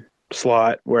wide,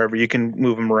 slot, wherever. You can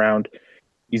move him around.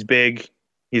 He's big.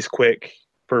 He's quick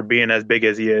for being as big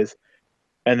as he is.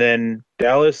 And then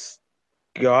Dallas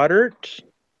Goedert.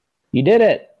 You did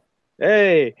it.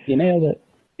 Hey. You nailed it.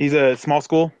 He's a small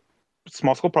school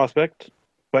prospect,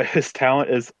 but his talent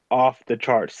is off the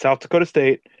charts. South Dakota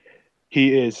State.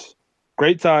 He is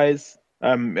great size.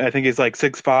 I think he's like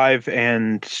 6'5"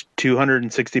 and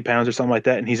 260 pounds or something like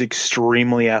that, and he's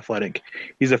extremely athletic.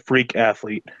 He's a freak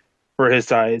athlete for his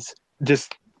size.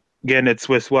 Just, again, it's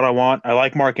with what I want. I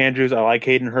like Mark Andrews. I like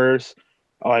Hayden Hurst.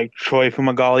 I like Troy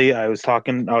Fumagalli. I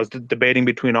was debating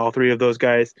between all 3 of those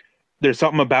guys. There's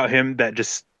something about him that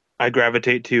just I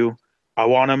gravitate to. I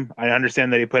want him. I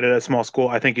understand that he played at a small school.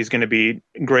 I think he's going to be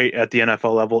great at the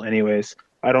NFL level anyways.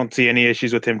 I don't see any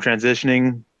issues with him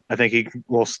transitioning. I think he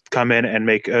will come in and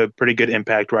make a pretty good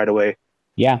impact right away.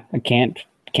 Yeah, I can't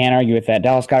argue with that.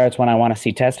 Dallas Goedert's one I want to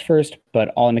see test first, but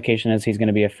all indication is he's going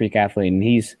to be a freak athlete, and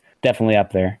he's definitely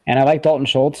up there. And I like Dalton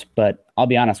Schultz, but I'll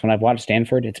be honest, when I've watched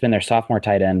Stanford, it's been their sophomore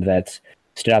tight end that's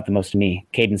stood out the most to me,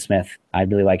 Caden Smith. I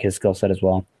really like his skill set as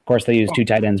well. Of course, they use 2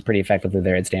 tight ends pretty effectively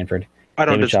there at Stanford. I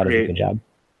don't disagree. David Shaw does a good job.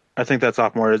 I think that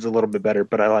sophomore is a little bit better,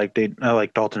 but I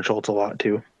like Dalton Schultz a lot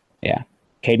too. Yeah.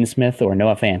 Caden Smith or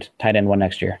Noah Fant, tight end 1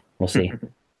 next year. We'll see.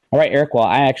 All right, Eric, well,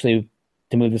 I actually,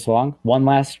 to move this along, one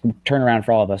last turnaround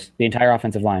for all of us, the entire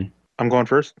offensive line. I'm going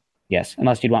first? Yes,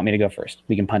 unless you'd want me to go first.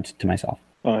 We can punt to myself.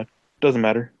 Doesn't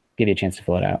matter. Give you a chance to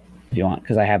fill it out if you want,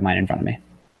 because I have mine in front of me.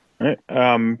 All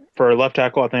right. For left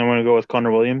tackle, I think I'm going to go with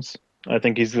Connor Williams. I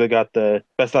think he's got the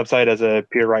best upside as a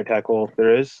pure right tackle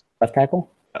there is. Left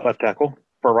tackle? Left tackle.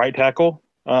 For right tackle,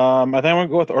 I think I'm going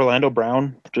to go with Orlando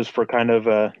Brown, just for kind of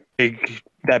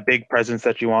that big presence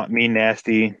that you want, mean,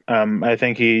 nasty. I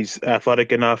think he's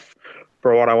athletic enough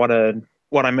for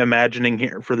what I'm imagining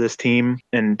here for this team.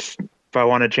 And if I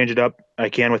want to change it up, I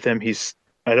can with him.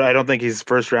 I don't think he's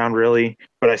first round really,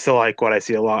 but I still like what I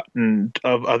see a lot. And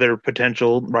of other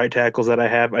potential right tackles that I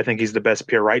have, I think he's the best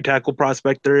pure right tackle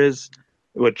prospect there is,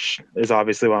 which is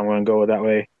obviously why I'm going to go with that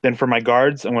way. Then for my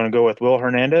guards, I'm going to go with Will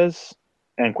Hernandez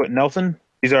and Quentin Nelson.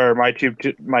 These are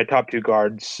my top 2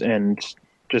 guards, and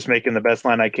just making the best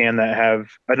line I can that have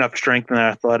enough strength and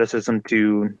athleticism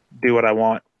to do what I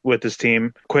want with this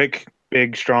team. Quick,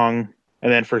 big, strong.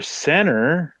 And then for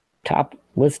center, top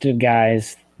listed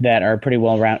guys that are pretty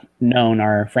well known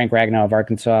are Frank Ragnow of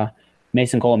Arkansas,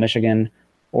 Mason Cole of Michigan,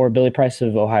 or Billy Price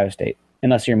of Ohio State,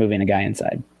 unless you're moving a guy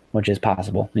inside, which is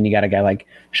possible. And you got a guy like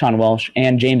Sean Welsh,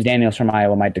 and James Daniels from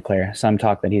Iowa might declare some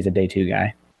talk that he's a day 2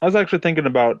 guy. I was actually thinking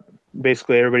about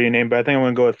basically everybody you named, but I think I'm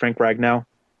going to go with Frank Ragnow.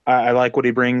 I like what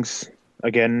he brings.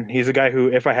 Again, he's a guy who,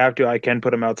 if I have to, I can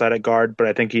put him outside at guard, but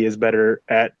I think he is better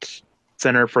at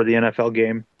center for the NFL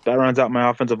game. That runs out my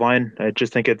offensive line. I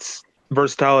just think it's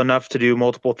versatile enough to do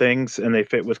multiple things, and they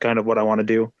fit with kind of what I want to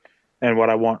do and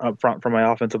what I want up front for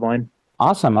my offensive line.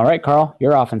 Awesome. All right, Carl,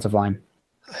 your offensive line.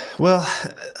 Well,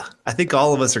 I think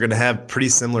all of us are going to have pretty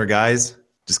similar guys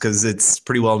just because it's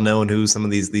pretty well known who some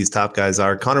of these top guys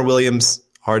are. Connor Williams,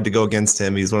 hard to go against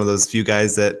him. He's one of those few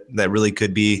guys that really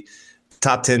could be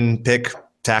top 10 pick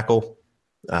tackle.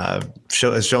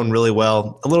 Has shown really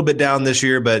well. A little bit down this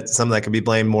year, but some of that could be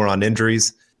blamed more on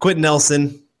injuries. Quentin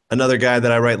Nelson, another guy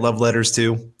that I write love letters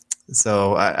to.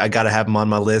 So I got to have him on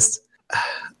my list. I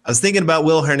was thinking about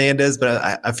Will Hernandez,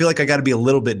 but I feel like I got to be a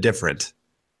little bit different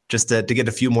just to get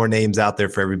a few more names out there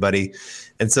for everybody.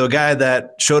 And so a guy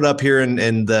that showed up here in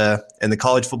the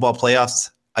college football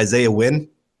playoffs, Isaiah Wynn.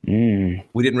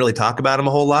 We didn't really talk about him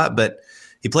a whole lot, but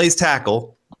he plays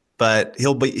tackle, but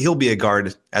he'll be a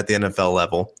guard at the NFL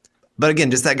level. But again,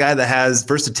 just that guy that has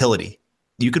versatility.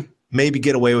 You could maybe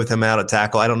get away with him out at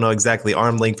tackle. I don't know exactly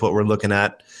arm length what we're looking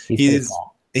at. He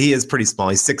is pretty small.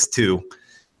 He's 6'2".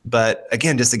 But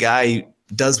again, just a guy who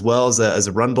does well as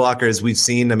a run blocker, as we've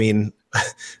seen. I mean,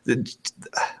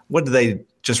 what do they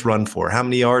just run for? How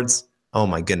many yards? Oh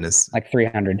my goodness. Like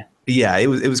 300. Yeah, it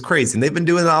was crazy. And they've been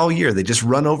doing that all year. They just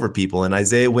run over people, and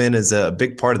Isaiah Wynn is a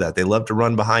big part of that. They love to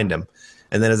run behind him.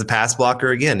 And then as a pass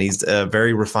blocker, again, he's a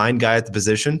very refined guy at the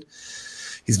position.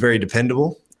 He's very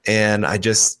dependable. And I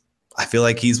feel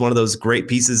like he's one of those great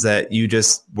pieces that you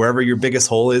just, wherever your biggest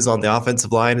hole is on the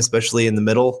offensive line, especially in the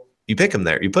middle, you pick him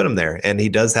there, you put him there. And he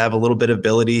does have a little bit of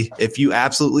ability, if you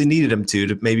absolutely needed him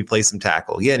to maybe play some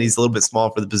tackle. Yeah, and he's a little bit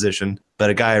small for the position, but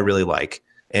a guy I really like.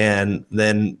 And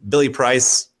then Billy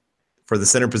Price for the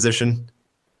center position,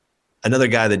 another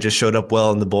guy that just showed up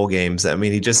well in the bowl games. I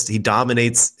mean, he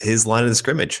dominates his line of the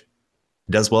scrimmage.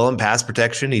 Does well in pass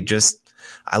protection.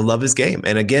 I love his game.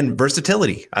 And again,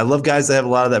 versatility. I love guys that have a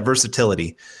lot of that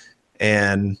versatility.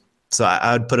 And so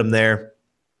I would put him there.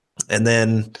 And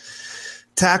then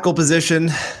tackle position,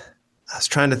 I was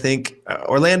trying to think.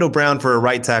 Orlando Brown for a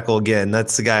right tackle again.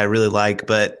 That's the guy I really like.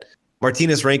 But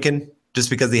Martinez Rankin, just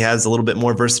because he has a little bit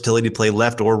more versatility to play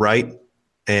left or right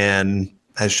and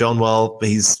has shown well.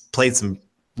 He's played some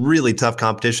really tough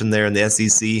competition there in the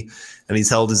SEC, and he's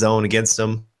held his own against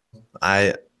them.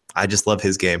 I just love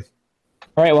his game.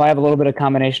 All right, well, I have a little bit of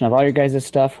combination of all your guys'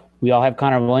 stuff. We all have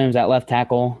Connor Williams at left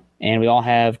tackle, and we all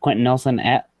have Quentin Nelson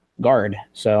at guard,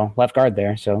 so left guard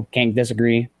there. So can't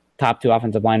disagree. Top 2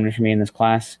 offensive linemen for me in this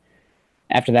class.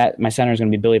 After that, my center is going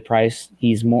to be Billy Price.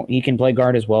 He can play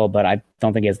guard as well, but I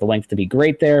don't think he has the length to be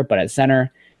great there. But at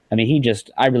center, I mean,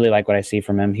 I really like what I see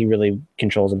from him. He really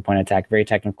controls the point of attack, very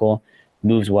technical,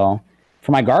 moves well.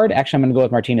 For my guard, actually, I'm going to go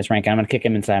with Martinez Rankin. I'm going to kick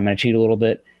him inside. I'm going to cheat a little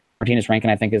bit. Martinez Rankin,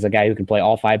 I think, is a guy who can play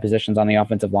all 5 positions on the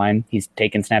offensive line. He's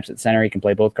taken snaps at center. He can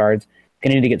play both guards.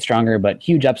 Continue to get stronger, but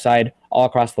huge upside all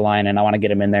across the line, and I want to get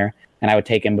him in there. And I would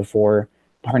take him before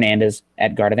Hernandez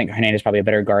at guard. I think Hernandez is probably a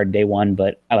better guard day one,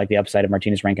 but I like the upside of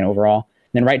Martinez Rankin overall.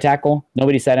 Then right tackle,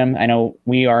 nobody said him. I know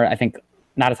we are, I think,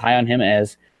 not as high on him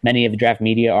as many of the draft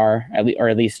media are, or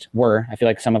at least were. I feel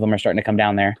like some of them are starting to come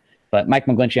down there. But Mike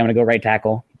McGlinchey, I'm going to go right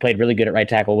tackle. He played really good at right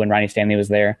tackle when Ronnie Stanley was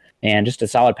there. And just a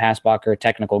solid pass blocker,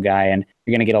 technical guy. And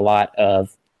you're going to get a lot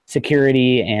of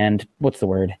security and,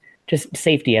 just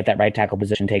safety at that right tackle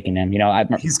position taking him.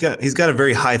 He's got a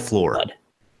very high floor.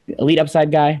 Elite upside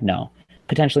guy? No.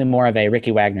 Potentially more of a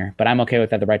Ricky Wagner. But I'm okay with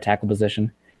that, the right tackle position.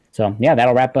 So, yeah,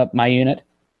 that'll wrap up my unit.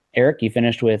 Eric, you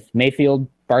finished with Mayfield,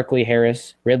 Barkley,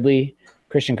 Harris, Ridley,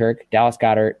 Christian Kirk, Dallas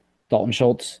Goedert, Dalton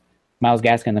Schultz, Myles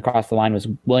Gaskin. Across the line was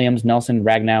Williams, Nelson,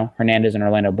 Ragnow, Hernandez, and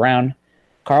Orlando Brown.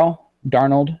 Carl,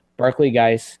 Darnold, Barkley,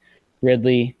 Geis,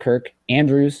 Ridley, Kirk,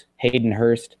 Andrews, Hayden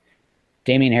Hurst,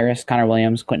 Damian Harris, Connor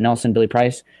Williams, Quentin Nelson, Billy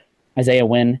Price, Isaiah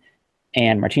Wynn,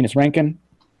 and Martinez Rankin.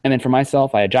 And then for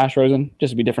myself, I had Josh Rosen,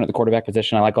 just to be different at the quarterback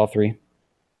position. I like all 3.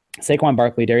 Saquon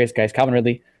Barkley, Darius Geis, Calvin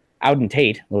Ridley, Auden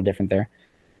Tate, a little different there.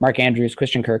 Mark Andrews,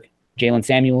 Christian Kirk, Jalen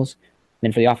Samuels.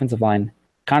 Then for the offensive line,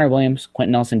 Connor Williams,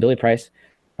 Quentin Nelson, Billy Price,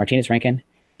 Martinez Rankin,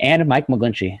 and Mike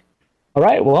McGlinchey. All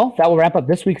right, well, that will wrap up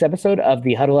this week's episode of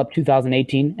the Huddle Up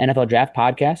 2018 NFL Draft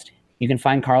Podcast. You can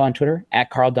find Carl on Twitter at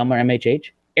Carl Dummler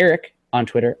MHH, Eric on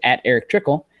Twitter at Eric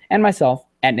Trickle, and myself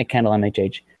at Nick Kendall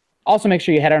MHH. Also, make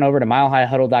sure you head on over to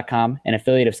milehighhuddle.com, an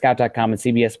affiliate of scout.com and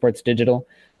CBS Sports Digital,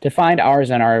 to find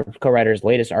ours and our co-writers'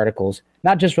 latest articles,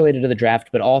 not just related to the draft,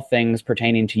 but all things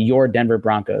pertaining to your Denver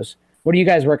Broncos. What are you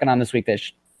guys working on this week that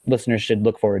listeners should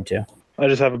look forward to? I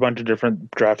just have a bunch of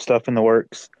different draft stuff in the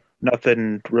works.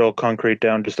 Nothing real concrete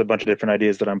down, just a bunch of different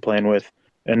ideas that I'm playing with.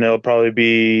 And it'll probably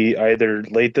be either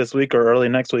late this week or early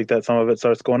next week that some of it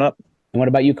starts going up. And what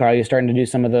about you, Carl? You starting to do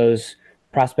some of those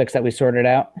prospects that we sorted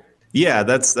out? Yeah,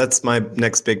 that's my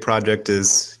next big project,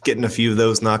 is getting a few of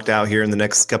those knocked out here in the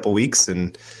next couple weeks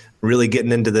and really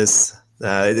getting into this.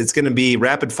 It's going to be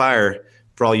rapid fire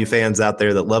for all you fans out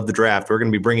there that love the draft. We're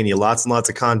going to be bringing you lots and lots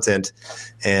of content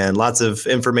and lots of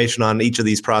information on each of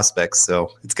these prospects.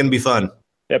 So it's going to be fun.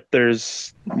 Yep,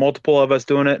 there's multiple of us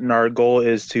doing it, and our goal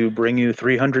is to bring you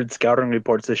 300 scouting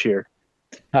reports this year.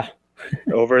 Huh.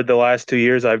 Over the last 2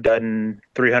 years, I've done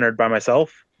 300 by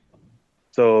myself.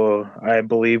 So I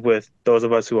believe with those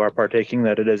of us who are partaking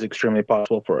that it is extremely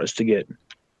possible for us to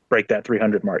break that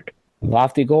 300 mark.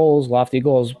 Lofty goals,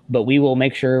 but we will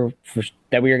make sure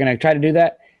that we are going to try to do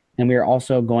that. And we are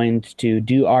also going to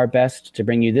do our best to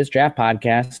bring you this draft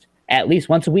podcast at least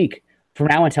once a week from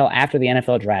now until after the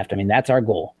NFL draft. I mean, that's our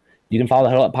goal. You can follow the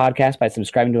Huddle Up Podcast by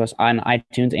subscribing to us on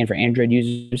iTunes, and for Android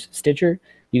users, Stitcher.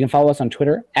 You can follow us on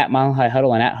Twitter at Mile High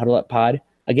Huddle and at Huddle Up Pod.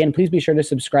 Again, please be sure to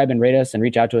subscribe and rate us and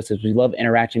reach out to us, as we love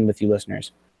interacting with you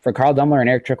listeners. For Carl Dummler and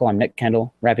Eric Trickle, I'm Nick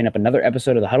Kendall, wrapping up another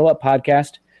episode of the Huddle Up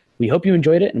Podcast. We hope you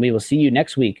enjoyed it, and we will see you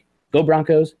next week. Go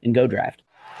Broncos and go draft.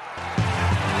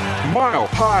 Mile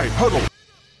High Huddle.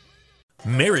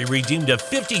 Mary redeemed a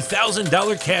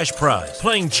 $50,000 cash prize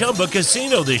playing Chumba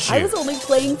Casino this year. I was only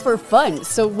playing for fun,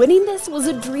 so winning this was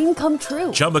a dream come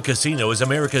true. Chumba Casino is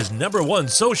America's #1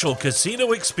 social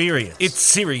casino experience. It's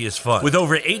serious fun. With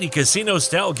over 80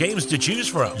 casino-style games to choose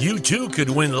from, you too could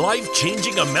win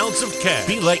life-changing amounts of cash.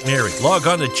 Be like Mary. Log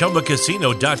on to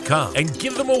ChumbaCasino.com and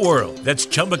give them a whirl. That's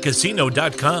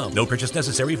ChumbaCasino.com. No purchase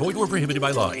necessary. Void or prohibited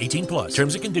by law. 18 plus.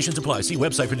 Terms and conditions apply. See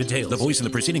website for details. The voice in the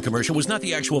preceding commercial was not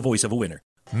the actual voice of a winner.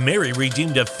 Mary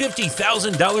redeemed a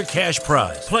 $50,000 cash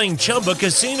prize playing Chumba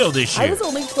Casino this year. I was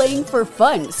only playing for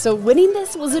fun, so winning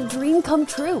this was a dream come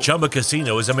true. Chumba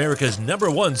Casino is America's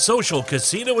 #1 social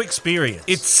casino experience.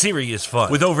 It's serious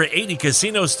fun. With over 80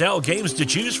 casino-style games to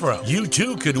choose from, you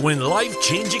too could win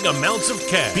life-changing amounts of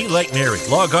cash. Be like Mary.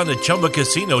 Log on to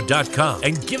ChumbaCasino.com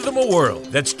and give them a whirl.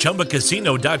 That's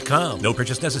ChumbaCasino.com. No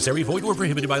purchase necessary. Void or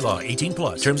prohibited by law. 18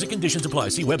 plus. Terms and conditions apply.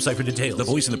 See website for details. The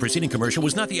voice in the preceding commercial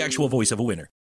was not the actual voice of a winner.